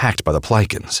hadn't been hacked by the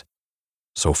Plikins.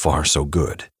 So far, so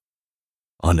good.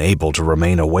 Unable to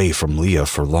remain away from Leah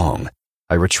for long,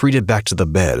 I retreated back to the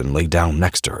bed and lay down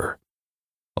next to her.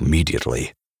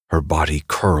 Immediately, her body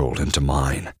curled into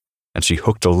mine, and she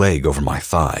hooked a leg over my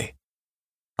thigh.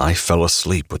 I fell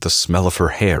asleep with the smell of her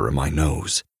hair in my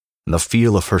nose and the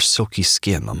feel of her silky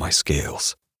skin on my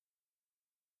scales.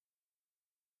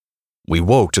 We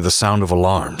woke to the sound of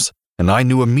alarms, and I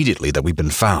knew immediately that we'd been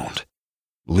found.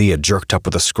 Leah jerked up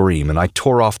with a scream, and I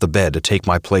tore off the bed to take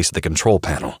my place at the control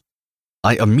panel.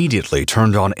 I immediately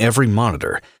turned on every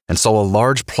monitor and saw a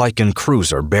large Pliken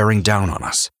cruiser bearing down on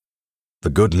us. The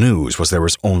good news was there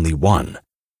was only one.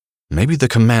 Maybe the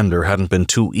commander hadn't been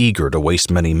too eager to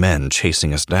waste many men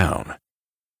chasing us down.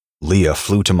 Leah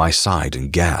flew to my side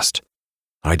and gasped.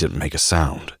 I didn't make a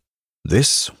sound.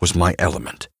 This was my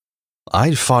element.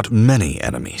 I'd fought many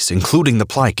enemies, including the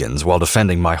Plikins, while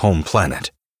defending my home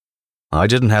planet. I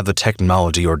didn't have the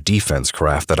technology or defense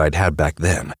craft that I'd had back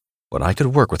then, but I could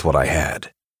work with what I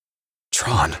had.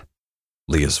 Tron.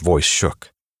 Leah's voice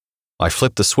shook. I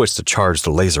flipped the switch to charge the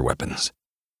laser weapons.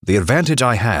 The advantage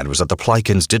I had was that the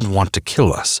Plikins didn't want to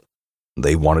kill us.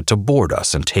 They wanted to board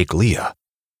us and take Leah.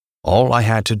 All I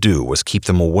had to do was keep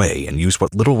them away and use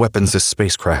what little weapons this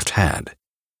spacecraft had.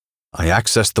 I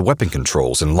accessed the weapon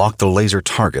controls and locked the laser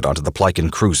target onto the Pliken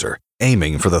cruiser,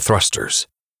 aiming for the thrusters.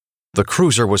 The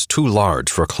cruiser was too large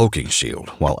for a cloaking shield,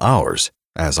 while ours,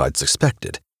 as I'd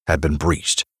suspected, had been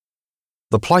breached.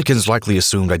 The Plikins likely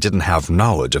assumed I didn't have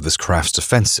knowledge of this craft's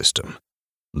defense system.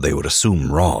 They would assume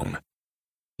wrong.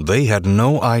 They had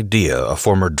no idea a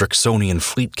former Drixonian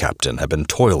fleet captain had been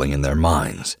toiling in their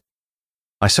mines.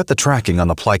 I set the tracking on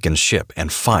the Pliken ship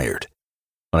and fired.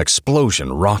 An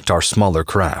explosion rocked our smaller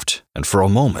craft, and for a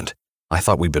moment, I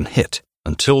thought we'd been hit,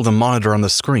 until the monitor on the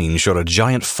screen showed a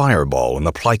giant fireball in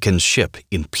the Pliken ship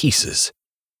in pieces.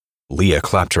 Leah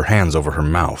clapped her hands over her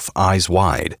mouth, eyes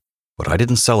wide, but I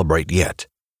didn't celebrate yet.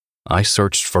 I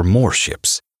searched for more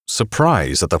ships,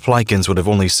 surprised that the Plikins would have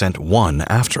only sent one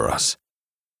after us.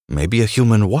 Maybe a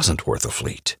human wasn't worth a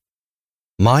fleet.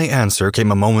 My answer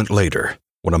came a moment later,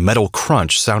 when a metal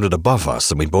crunch sounded above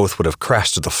us and we both would have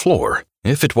crashed to the floor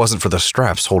if it wasn't for the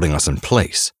straps holding us in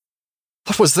place.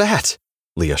 "What was that?"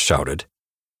 Leah shouted.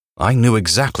 I knew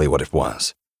exactly what it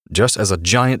was, just as a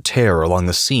giant tear along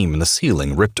the seam in the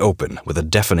ceiling ripped open with a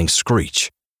deafening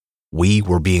screech. We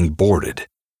were being boarded.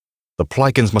 The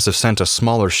Plikins must have sent a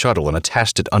smaller shuttle and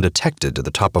attached it undetected to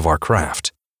the top of our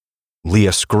craft.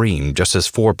 Leah screamed just as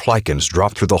 4 Plikins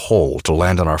dropped through the hole to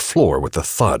land on our floor with a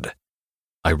thud.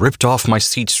 I ripped off my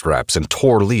seat straps and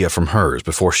tore Leah from hers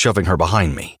before shoving her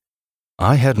behind me.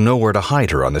 I had nowhere to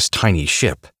hide her on this tiny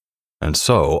ship, and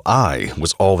so I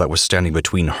was all that was standing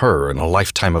between her and a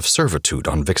lifetime of servitude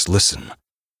on Vix Listen.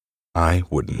 I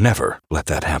would never let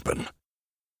that happen.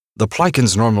 The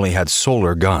Plikins normally had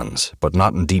solar guns, but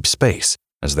not in deep space,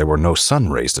 as there were no sun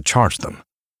rays to charge them.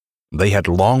 They had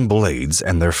long blades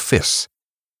and their fists,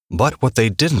 but what they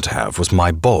didn't have was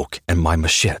my bulk and my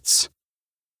machettes.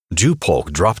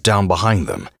 Jupolk dropped down behind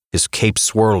them, his cape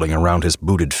swirling around his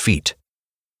booted feet.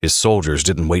 His soldiers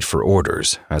didn't wait for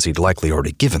orders, as he'd likely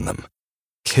already given them.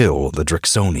 Kill the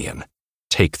Drixonian.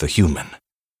 Take the human.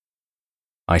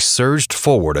 I surged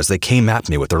forward as they came at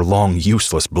me with their long,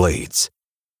 useless blades.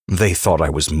 They thought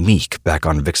I was meek back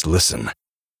on Vix Listen,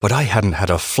 but I hadn't had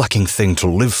a flecking thing to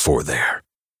live for there.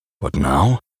 But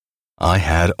now, I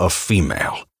had a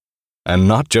female. And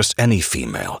not just any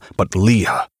female, but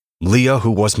Leah. Leah,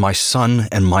 who was my sun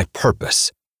and my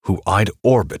purpose, who I'd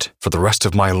orbit for the rest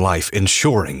of my life,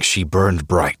 ensuring she burned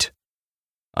bright.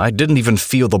 I didn't even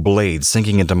feel the blade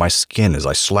sinking into my skin as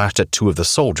I slashed at 2 of the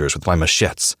soldiers with my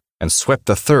machettes and swept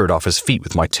the 3rd off his feet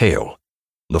with my tail.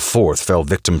 The 4th fell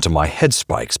victim to my head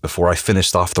spikes before I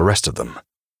finished off the rest of them.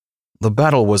 The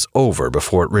battle was over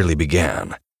before it really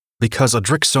began, because a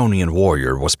Drixonian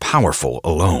warrior was powerful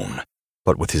alone,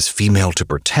 but with his female to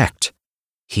protect,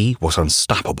 he was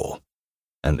unstoppable.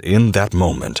 And in that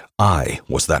moment, I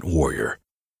was that warrior.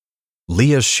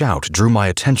 Leah's shout drew my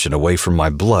attention away from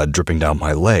my blood dripping down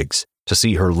my legs to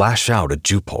see her lash out at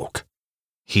Jupolk.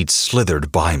 He'd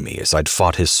slithered by me as I'd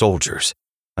fought his soldiers,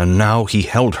 and now he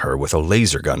held her with a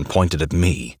laser gun pointed at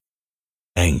me.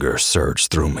 Anger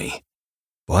surged through me,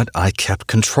 but I kept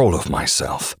control of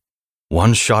myself.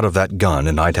 One shot of that gun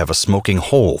and I'd have a smoking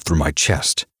hole through my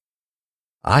chest.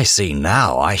 "I see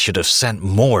now I should have sent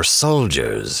more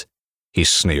soldiers," he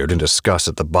sneered in disgust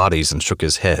at the bodies and shook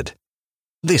his head.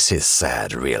 "This is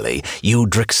sad, really. You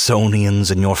Drixonians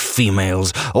and your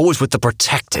females, always with the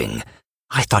protecting.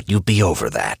 I thought you'd be over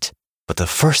that. But the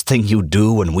first thing you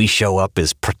do when we show up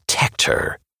is protect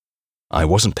her." I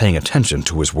wasn't paying attention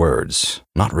to his words.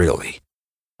 Not really.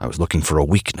 I was looking for a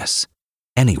weakness.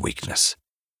 Any weakness.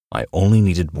 I only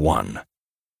needed one.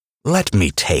 "Let me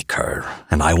take her,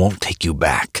 and I won't take you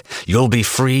back. You'll be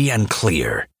free and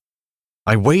clear."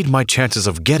 I weighed my chances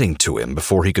of getting to him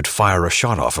before he could fire a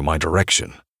shot off in my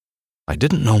direction. I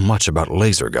didn't know much about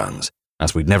laser guns,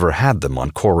 as we'd never had them on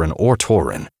Corin or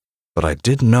Torin, but I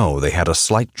did know they had a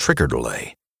slight trigger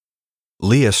delay.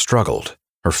 Leah struggled,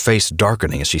 her face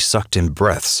darkening as she sucked in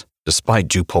breaths, despite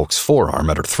Jupolk's forearm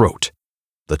at her throat.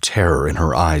 The terror in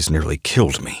her eyes nearly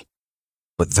killed me.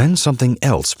 But then something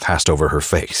else passed over her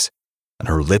face, and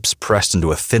her lips pressed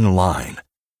into a thin line.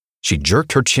 She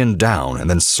jerked her chin down and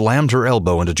then slammed her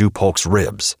elbow into Jupolk's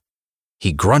ribs.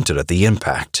 He grunted at the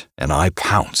impact, and I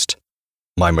pounced.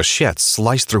 My machete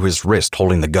sliced through his wrist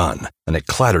holding the gun, and it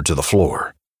clattered to the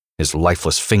floor, his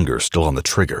lifeless fingers still on the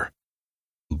trigger.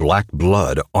 Black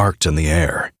blood arced in the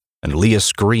air, and Leah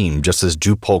screamed just as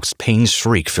Jupolk's pain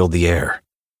shriek filled the air.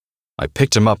 I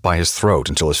picked him up by his throat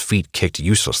until his feet kicked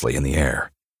uselessly in the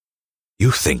air.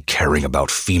 "You think caring about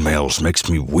females makes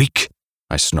me weak?"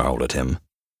 I snarled at him.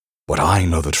 "But I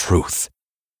know the truth.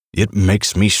 It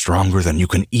makes me stronger than you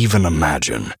can even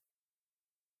imagine."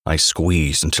 I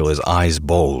squeezed until his eyes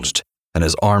bulged and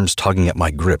his arms tugging at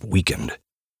my grip weakened.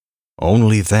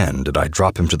 Only then did I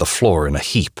drop him to the floor in a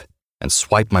heap and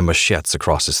swipe my machetes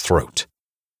across his throat.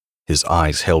 His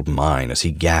eyes held mine as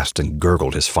he gasped and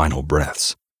gurgled his final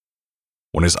breaths.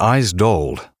 When his eyes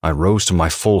dulled, I rose to my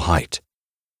full height.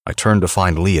 I turned to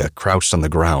find Leah crouched on the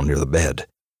ground near the bed,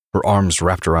 her arms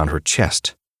wrapped around her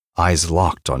chest, eyes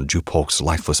locked on Jupolk's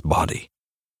lifeless body.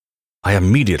 I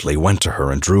immediately went to her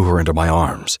and drew her into my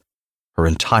arms. Her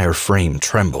entire frame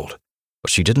trembled, but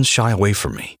she didn't shy away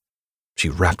from me. She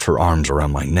wrapped her arms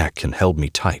around my neck and held me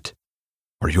tight.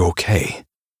 "Are you okay?"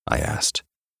 I asked.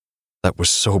 "That was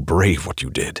so brave what you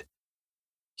did."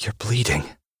 "You're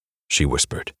bleeding," she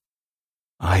whispered.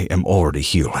 "I am already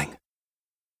healing."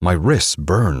 My wrists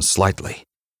burned slightly,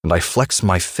 and I flexed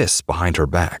my fists behind her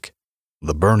back.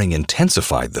 The burning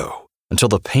intensified, though, until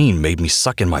the pain made me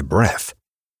suck in my breath.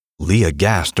 Leah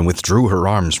gasped and withdrew her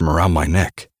arms from around my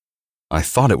neck. I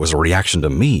thought it was a reaction to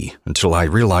me until I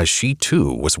realized she,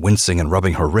 too, was wincing and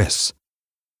rubbing her wrists.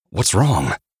 "What's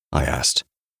wrong?" I asked.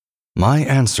 My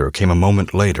answer came a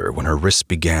moment later when her wrists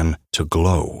began to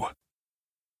glow.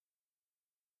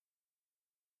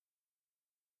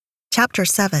 Chapter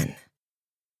 7.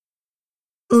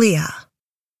 Leah.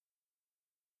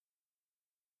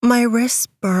 My wrists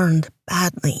burned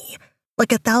badly,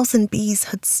 like 1,000 bees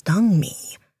had stung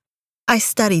me. I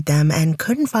studied them and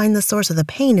couldn't find the source of the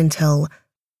pain until,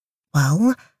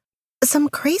 well, some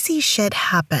crazy shit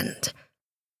happened.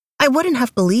 I wouldn't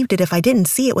have believed it if I didn't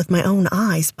see it with my own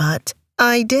eyes, but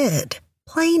I did,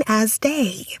 plain as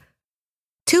day.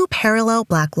 2 parallel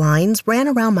black lines ran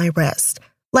around my wrist,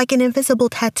 like an invisible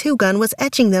tattoo gun was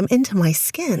etching them into my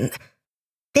skin.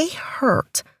 They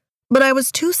hurt, but I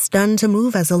was too stunned to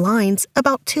move as the lines,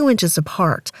 about 2 inches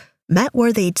apart, met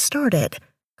where they'd started,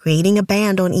 creating a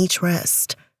band on each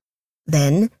wrist.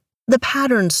 Then, the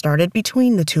pattern started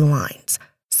between the 2 lines,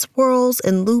 swirls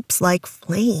and loops like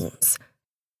flames.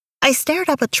 I stared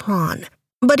up at Tron,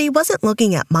 but he wasn't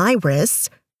looking at my wrists,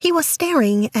 he was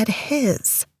staring at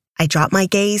his. I dropped my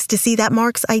gaze to see that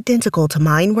marks identical to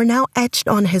mine were now etched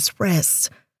on his wrists.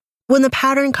 When the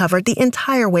pattern covered the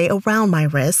entire way around my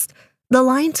wrist, the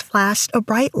lines flashed a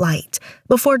bright light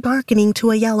before darkening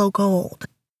to a yellow gold.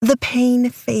 The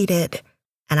pain faded,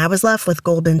 and I was left with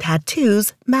golden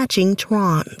tattoos matching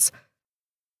Tron's.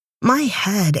 My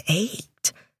head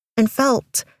ached and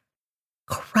felt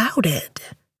crowded,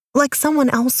 like someone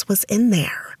else was in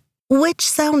there, which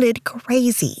sounded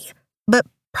crazy, but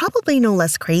probably no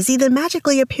less crazy than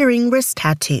magically appearing wrist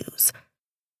tattoos.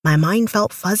 My mind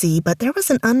felt fuzzy, but there was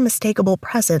an unmistakable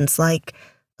presence like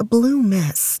a blue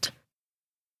mist.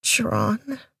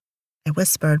 "Tron," I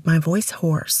whispered, my voice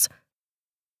hoarse.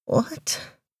 What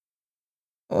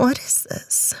is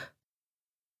this?"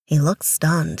 He looked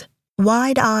stunned,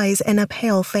 wide eyes and a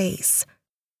pale face.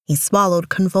 He swallowed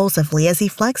convulsively as he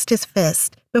flexed his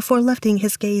fist before lifting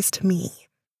his gaze to me.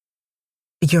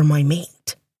 "You're my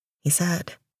mate," he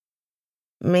said.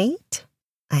 "Mate?"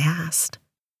 I asked.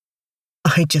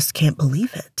 "I just can't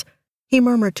believe it," he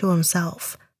murmured to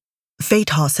himself.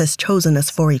 "Phaetos has chosen us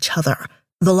for each other.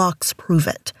 The locks prove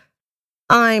it."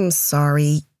 "I'm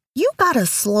sorry. You gotta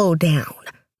slow down,"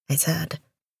 I said.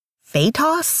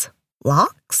 "Phaetos?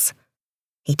 Locks?"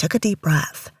 He took a deep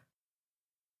breath.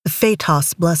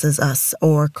 "Phaetos blesses us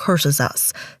or curses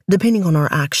us, depending on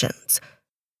our actions.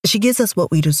 She gives us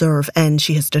what we deserve, and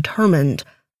she has determined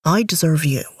I deserve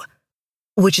you,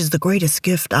 which is the greatest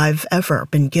gift I've ever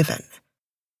been given."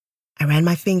 I ran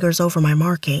my fingers over my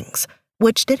markings,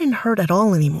 which didn't hurt at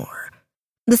all anymore.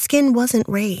 The skin wasn't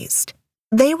raised.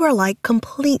 They were like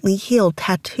completely healed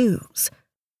tattoos.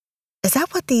 "Is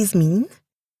that what these mean?"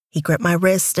 He gripped my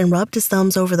wrist and rubbed his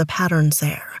thumbs over the patterns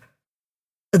there.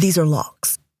 "These are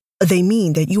locks. They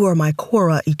mean that you are my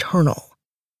Korra Eternal."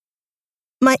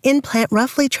 My implant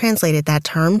roughly translated that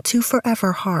term to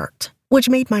forever heart, which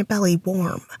made my belly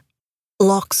warm.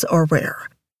 "Locks are rare,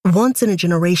 once in a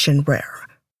generation rare.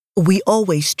 We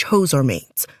always chose our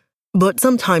mates, but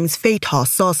sometimes Phaetos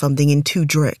saw something in 2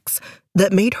 Drix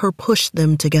that made her push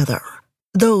them together.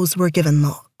 Those were given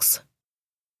locks."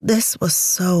 This was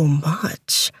so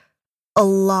much. A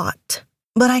lot.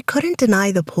 But I couldn't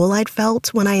deny the pull I'd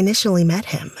felt when I initially met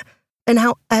him, and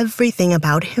how everything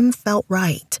about him felt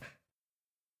right.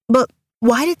 But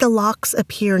why did the locks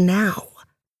appear now?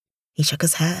 He shook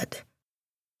his head.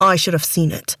 "I should have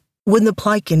seen it. When the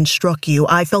Plycan struck you,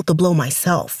 I felt the blow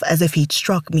myself, as if he'd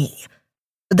struck me.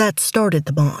 That started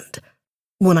the bond.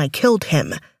 When I killed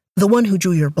him, the one who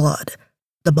drew your blood,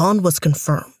 the bond was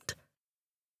confirmed."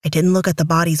 I didn't look at the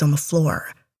bodies on the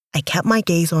floor. I kept my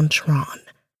gaze on Tron.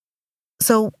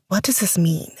 "So what does this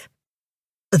mean?"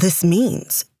 "This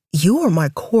means you are my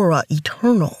Korra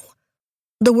Eternal."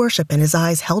 The worship in his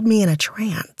eyes held me in a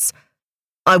trance.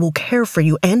 "I will care for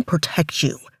you and protect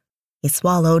you." He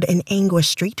swallowed, and anguish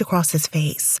streaked across his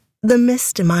face. The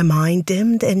mist in my mind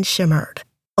dimmed and shimmered.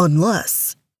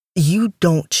 "Unless you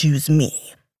don't choose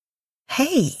me."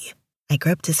 "Hey," I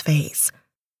gripped his face.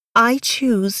 "I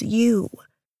choose you.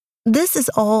 This is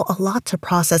all a lot to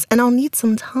process, and I'll need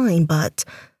some time, but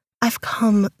I've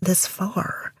come this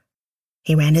far."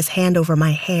 He ran his hand over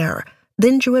my hair,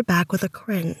 then drew it back with a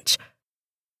cringe.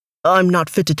 "I'm not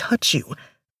fit to touch you.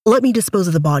 Let me dispose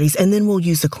of the bodies, and then we'll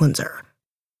use the cleanser."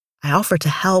 I offered to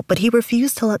help, but he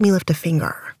refused to let me lift a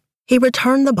finger. He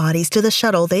returned the bodies to the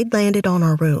shuttle they'd landed on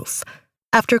our roof.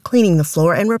 After cleaning the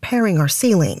floor and repairing our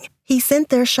ceiling, he sent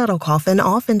their shuttle coffin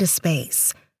off into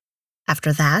space.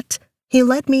 After that, he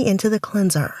led me into the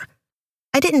cleanser.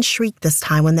 I didn't shriek this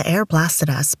time when the air blasted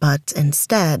us, but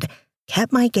instead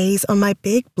kept my gaze on my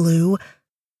big blue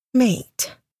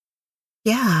mate.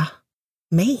 Yeah,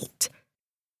 mate.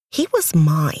 He was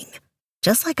mine,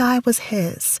 just like I was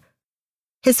his.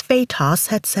 His Phaetos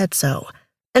had said so,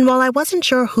 and while I wasn't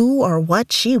sure who or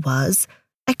what she was,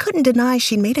 I couldn't deny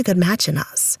she'd made a good match in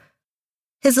us.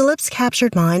 His lips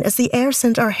captured mine as the air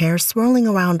sent our hair swirling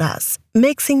around us,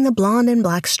 mixing the blonde and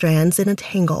black strands in a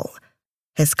tangle.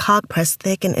 His cock pressed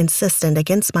thick and insistent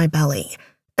against my belly,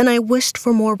 and I wished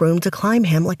for more room to climb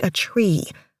him like a tree,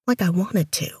 like I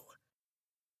wanted to.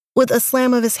 With a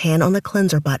slam of his hand on the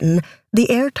cleanser button, the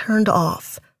air turned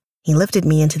off. He lifted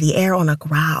me into the air on a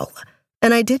growl,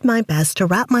 and I did my best to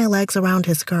wrap my legs around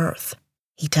his girth.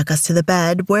 He took us to the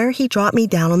bed, where he dropped me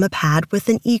down on the pad with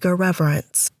an eager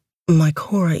reverence. "My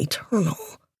Cora Eternal,"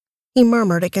 he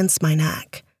murmured against my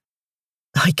neck.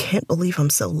 "I can't believe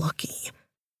I'm so lucky.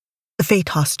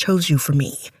 Phaetos chose you for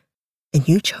me, and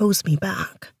you chose me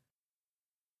back."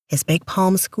 His big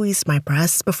palm squeezed my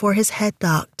breast before his head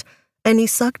ducked, and he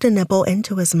sucked a nipple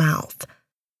into his mouth.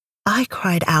 I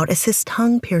cried out as his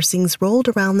tongue piercings rolled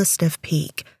around the stiff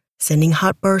peak, sending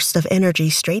hot bursts of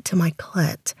energy straight to my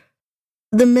clit.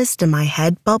 The mist in my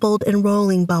head bubbled in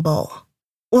rolling bubble.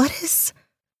 What is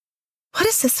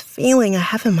this feeling I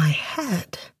have in my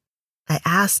head? I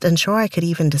asked, unsure I could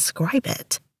even describe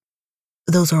it.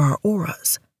 "Those are our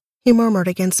auras," he murmured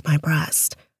against my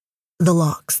breast. "The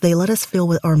locks, they let us feel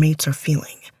what our mates are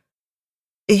feeling."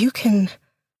 "You can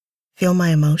feel my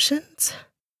emotions?"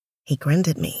 He grinned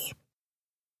at me.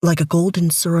 "Like a golden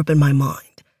syrup in my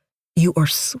mind. You are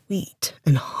sweet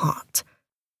and hot."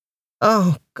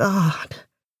 Oh, God.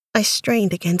 I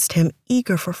strained against him,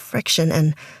 eager for friction,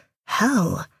 and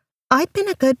hell, I'd been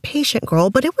a good patient girl,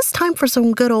 but it was time for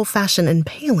some good old-fashioned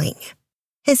impaling.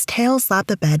 His tail slapped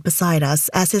the bed beside us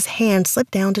as his hand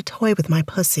slipped down to toy with my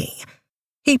pussy.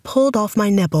 He pulled off my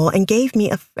nipple and gave me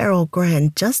a feral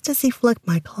grin just as he flicked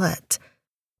my clit.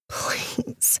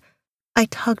 "Please." I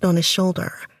tugged on his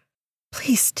shoulder.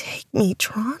 "Please take me,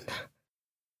 Tron."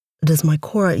 "Does my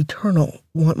Cora Eternal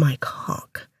want my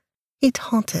cock?" He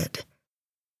taunted.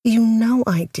 "You know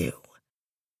I do."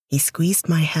 He squeezed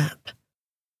my hip.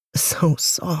 "So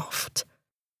soft.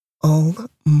 All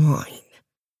mine.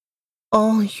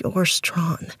 All yours,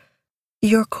 Tron.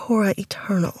 Your Cora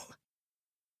Eternal."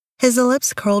 His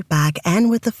lips curled back, and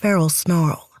with a feral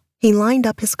snarl, he lined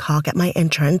up his cock at my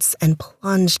entrance and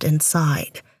plunged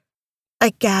inside.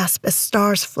 I gasped as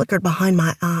stars flickered behind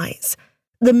my eyes.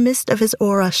 The mist of his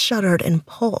aura shuddered and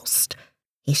pulsed.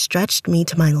 He stretched me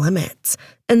to my limits,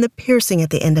 and the piercing at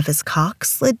the end of his cock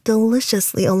slid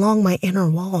deliciously along my inner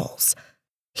walls.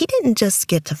 He didn't just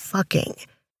get to fucking.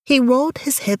 He rolled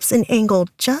his hips and angled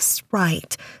just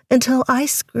right until I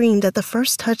screamed at the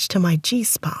first touch to my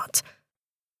G-spot.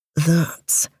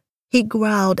 "That's," he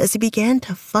growled as he began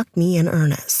to fuck me in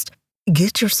earnest.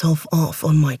 "Get yourself off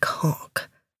on my cock.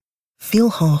 Feel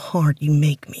how hard you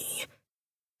make me."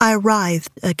 I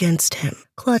writhed against him,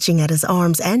 clutching at his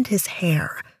arms and his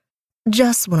hair.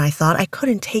 Just when I thought I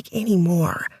couldn't take any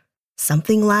more,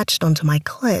 something latched onto my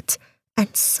clit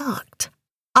and sucked.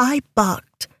 I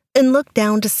bucked and looked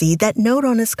down to see that note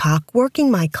on his cock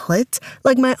working my clit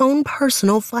like my own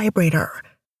personal vibrator.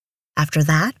 After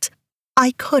that,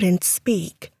 I couldn't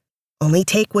speak, only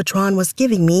take what Tron was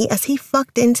giving me as he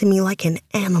fucked into me like an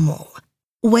animal.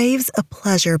 Waves of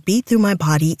pleasure beat through my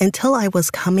body until I was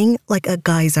coming like a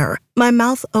geyser, my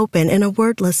mouth open in a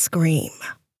wordless scream.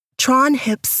 Tron's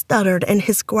hips stuttered and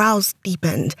his growls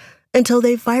deepened until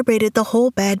they vibrated the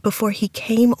whole bed before he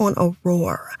came on a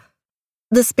roar.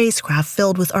 The spacecraft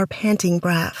filled with our panting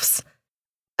breaths.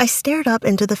 I stared up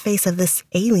into the face of this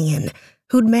alien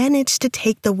who'd managed to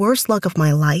take the worst luck of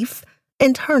my life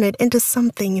and turn it into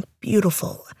something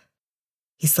beautiful.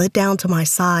 He slid down to my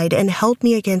side and held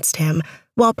me against him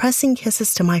while pressing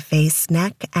kisses to my face,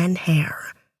 neck, and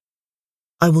hair.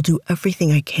 "I will do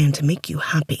everything I can to make you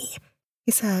happy,"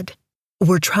 he said.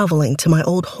 "We're traveling to my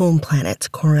old home planet,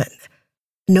 Corinne.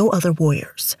 No other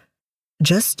warriors.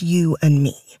 Just you and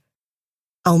me.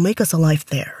 I'll make us a life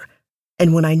there,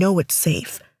 and when I know it's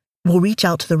safe, we'll reach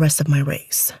out to the rest of my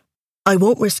race. I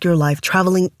won't risk your life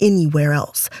traveling anywhere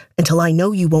else until I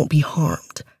know you won't be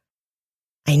harmed."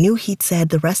 I knew he'd said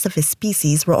the rest of his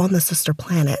species were on the sister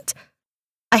planet.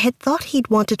 I had thought he'd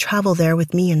want to travel there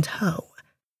with me in tow.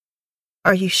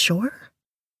 "Are you sure?"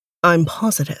 "I'm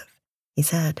positive," he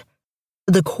said.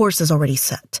 "The course is already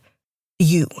set.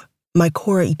 You, my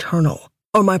Cora Eternal,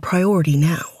 are my priority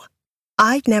now."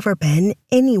 I'd never been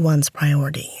anyone's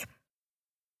priority.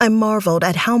 I marveled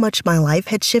at how much my life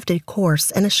had shifted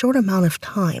course in a short amount of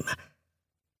time.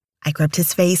 I gripped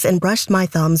his face and brushed my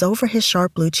thumbs over his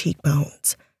sharp blue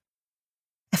cheekbones.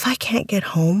 "If I can't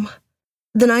get home,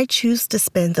 then I choose to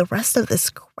spend the rest of this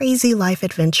crazy life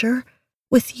adventure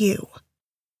with you.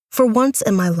 For once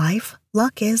in my life,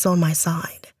 luck is on my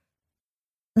side."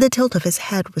 The tilt of his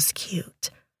head was cute.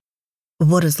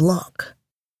 "What is luck?"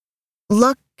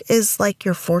 "Luck is like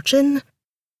your fortune.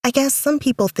 I guess some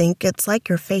people think it's like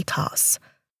your Phaetos.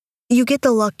 You get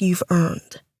the luck you've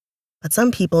earned. But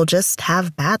some people just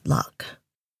have bad luck.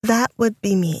 That would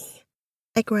be me."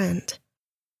 I grinned.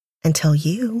 "Until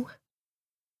you."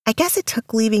 I guess it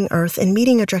took leaving Earth and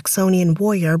meeting a Drexonian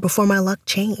warrior before my luck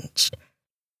changed.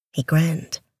 He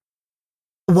grinned.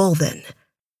 Well then,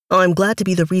 I'm glad to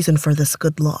be the reason for this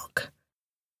good luck.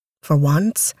 For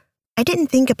once, I didn't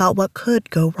think about what could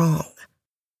go wrong.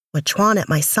 With Tron at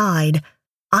my side,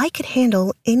 I could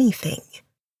handle anything.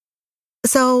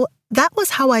 So that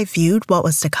was how I viewed what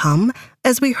was to come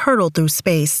as we hurtled through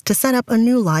space to set up a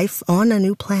new life on a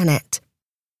new planet.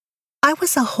 I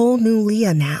was a whole new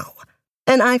Leah now,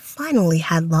 and I finally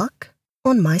had luck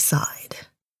on my side.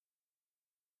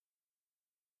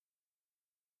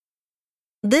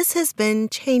 This has been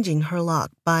Changing Her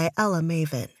Luck by Ella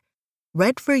Maven,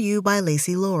 read for you by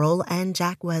Lacey Laurel and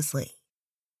Jack Wesley.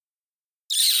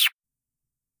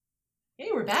 Hey,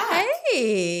 we're back.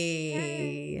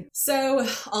 Hey. So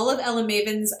all of Ella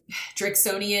Maven's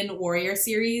Drexonian Warrior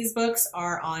series books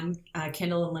are on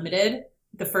Kindle Unlimited.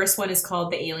 The first one is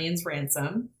called The Alien's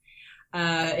Ransom.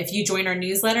 If you join our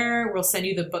newsletter, we'll send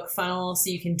you the book funnel so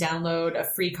you can download a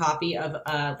free copy of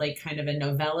like kind of a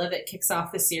novella that kicks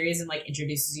off the series and like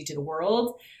introduces you to the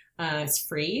world. It's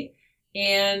free.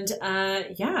 And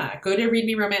yeah, go to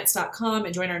readmeromance.com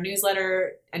and join our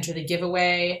newsletter, enter the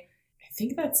giveaway. I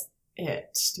think that's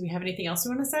it. Do we have anything else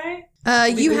we want to say?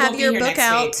 You have your book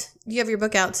out. You have your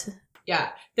book out. Yeah.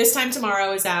 This Time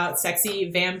Tomorrow is out.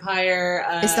 Sexy Vampire.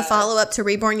 It's the follow-up to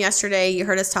Reborn Yesterday. You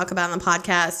heard us talk about on the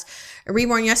podcast.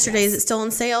 Reborn Yesterday, yes. Is it still on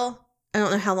sale? I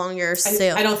don't know how long your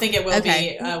sale. I don't think it will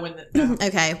be. No.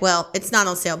 Okay. Well, it's not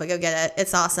on sale, but go get it.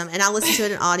 It's awesome. And I listened to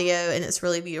it in audio, and it's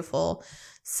really beautiful.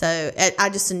 So I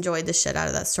just enjoyed the shit out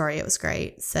of that story. It was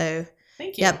great. So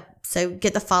thank you. Yep. So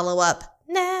get the follow-up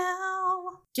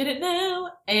now. Get it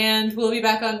now. And we'll be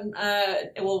back on,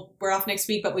 we're off next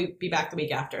week, but we'll be back the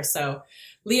week after. So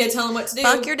Leah, tell them what to do.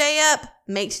 Fuck your day up.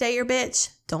 Make today your bitch.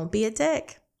 Don't be a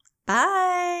dick.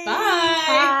 Bye. Bye.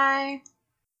 Bye.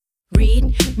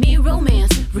 Read me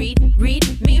romance. Read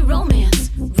me romance.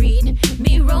 Read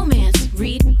me romance.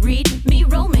 Read me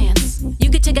romance.